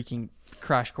on the freaking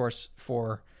crash course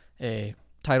for a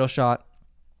title shot.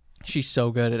 She's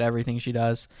so good at everything she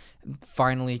does. And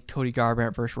finally, Cody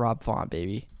Garbrandt versus Rob Font,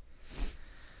 baby.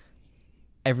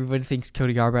 Everybody thinks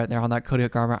Cody Garbrandt, they're on that Cody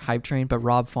Garbrandt hype train, but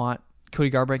Rob Font,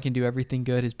 Cody Garbrandt can do everything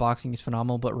good. His boxing is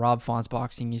phenomenal, but Rob Font's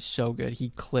boxing is so good. He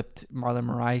clipped Marlon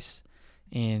Moraes,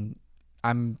 and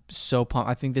I'm so pumped.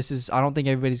 I don't think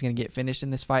everybody's going to get finished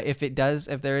in this fight. If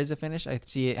there is a finish, I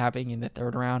see it happening in the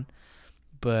third round,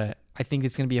 but I think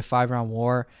it's going to be a 5-round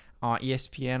war. On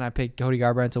ESPN, I picked Cody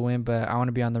Garbrandt to win, but I want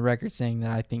to be on the record saying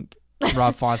that I think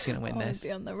Rob Font's going to win this.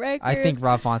 Be on the record. I think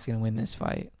Rob Font's going to win this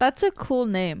fight. That's a cool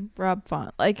name, Rob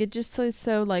Font. Like, it just is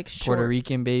so, like, short. Puerto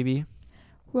Rican, baby.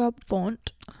 Rob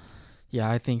Font. Yeah,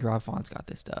 I think Rob Font's got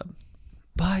this dub.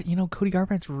 But, Cody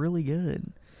Garbrandt's really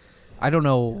good. I don't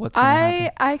know what's going to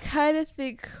happen. I kind of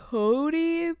think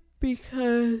Cody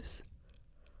because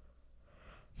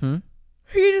he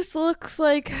just looks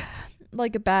like a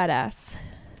badass.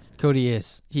 Cody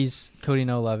is. Cody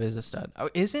No Love is a stud. Oh,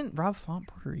 isn't Rob Font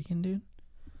Puerto Rican, dude?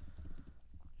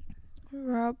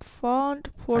 Rob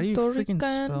Font, Puerto How do you freaking Rican.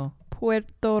 spell?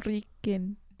 Puerto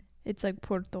Rican. It's like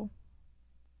Puerto.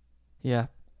 Yeah,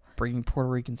 bringing Puerto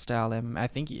Rican style in. I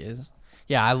think he is.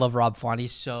 Yeah, I love Rob Font.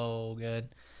 He's so good.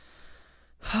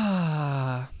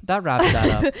 That wraps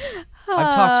that up.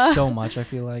 I've talked so much, I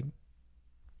feel like.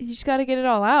 You just got to get it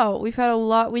all out. We've had a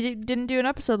lot. We didn't do an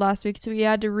episode last week, so we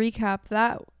had to recap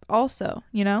that also,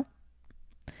 Yeah.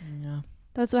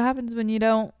 That's what happens when we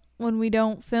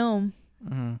don't film.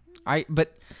 Mm-hmm.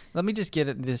 But let me just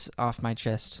get this off my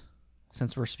chest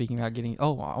since we're speaking about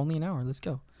only an hour. Let's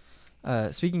go.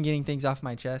 Speaking of getting things off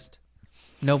my chest,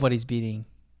 nobody's beating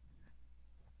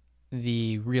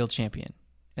the real champion.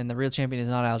 And the real champion is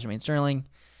not Aljamain Sterling.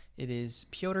 It is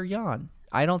Petr Yan.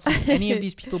 I don't see any of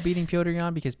these people beating Petr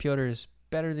Yan because Petr is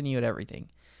better than you at everything.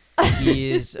 He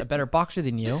is a better boxer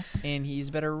than you, and he's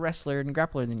a better wrestler and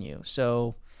grappler than you.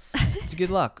 So it's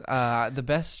good luck. The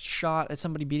best shot at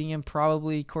somebody beating him,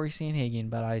 probably Corey Sandhagen,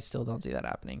 but I still don't see that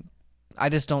happening. I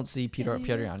just don't see Petr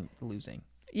Yan losing.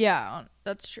 Yeah,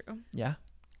 that's true. Yeah?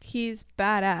 He's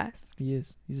badass. He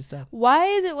is. He's a star. Why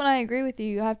is it when I agree with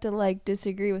you have to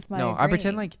disagree with my No, agreeing? I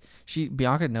pretend like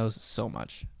Bianca knows so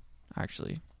much,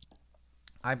 actually.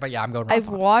 But yeah, I'm going. I've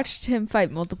watched him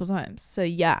fight multiple times, so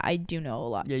yeah, I do know a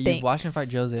lot. Yeah, you've watched him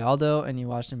fight Jose Aldo, and you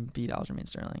watched him beat Aljamain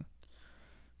Sterling.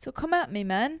 So come at me,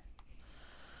 man.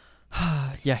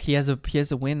 Yeah, he has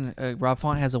a win. Rob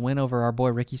Font has a win over our boy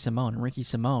Ricky Simone. And Ricky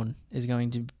Simone is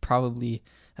going to probably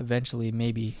eventually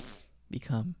maybe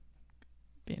become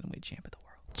bantamweight champ of the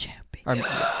world. Champion.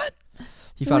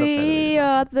 He fought we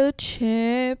are the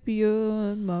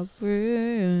champion, my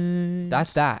friend.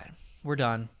 That's that. We're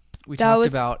done. We That talked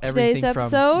was about today's everything from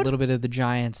episode? a little bit of the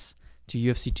Giants to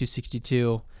UFC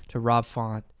 262 to Rob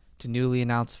Font to newly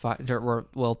announced fight,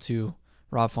 to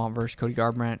Rob Font versus Cody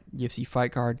Garbrandt UFC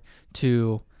fight card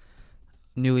to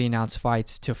newly announced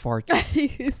fights to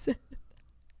farts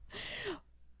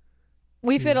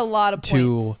We've hit a lot of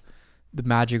points. to the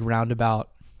Magic Roundabout.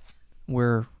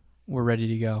 We're ready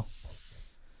to go.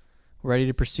 We're ready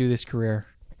to pursue this career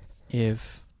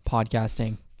of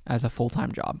podcasting as a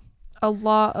full-time job. A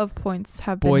lot of points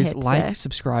have been Boys, hit like, today.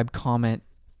 subscribe, comment,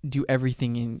 do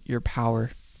everything in your power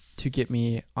to get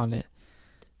me on a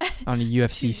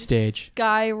UFC stage.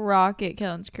 Skyrocket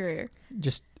Kellen's career.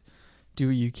 Just do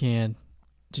what you can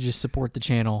to just support the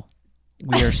channel.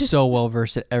 We are so well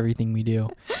versed at everything we do.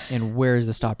 And where's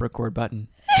the stop record button?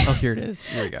 Oh, here it is.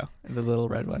 Here we go. The little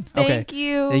red one. Thank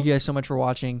you. Thank you guys so much for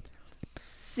watching.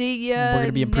 See ya. We're going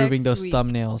to be improving next those week.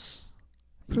 thumbnails.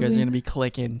 You guys are going to be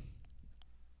clicking.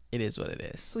 It is what it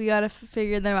is. We gotta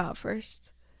figure them out first.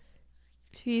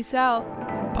 Peace out.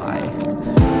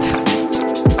 Bye.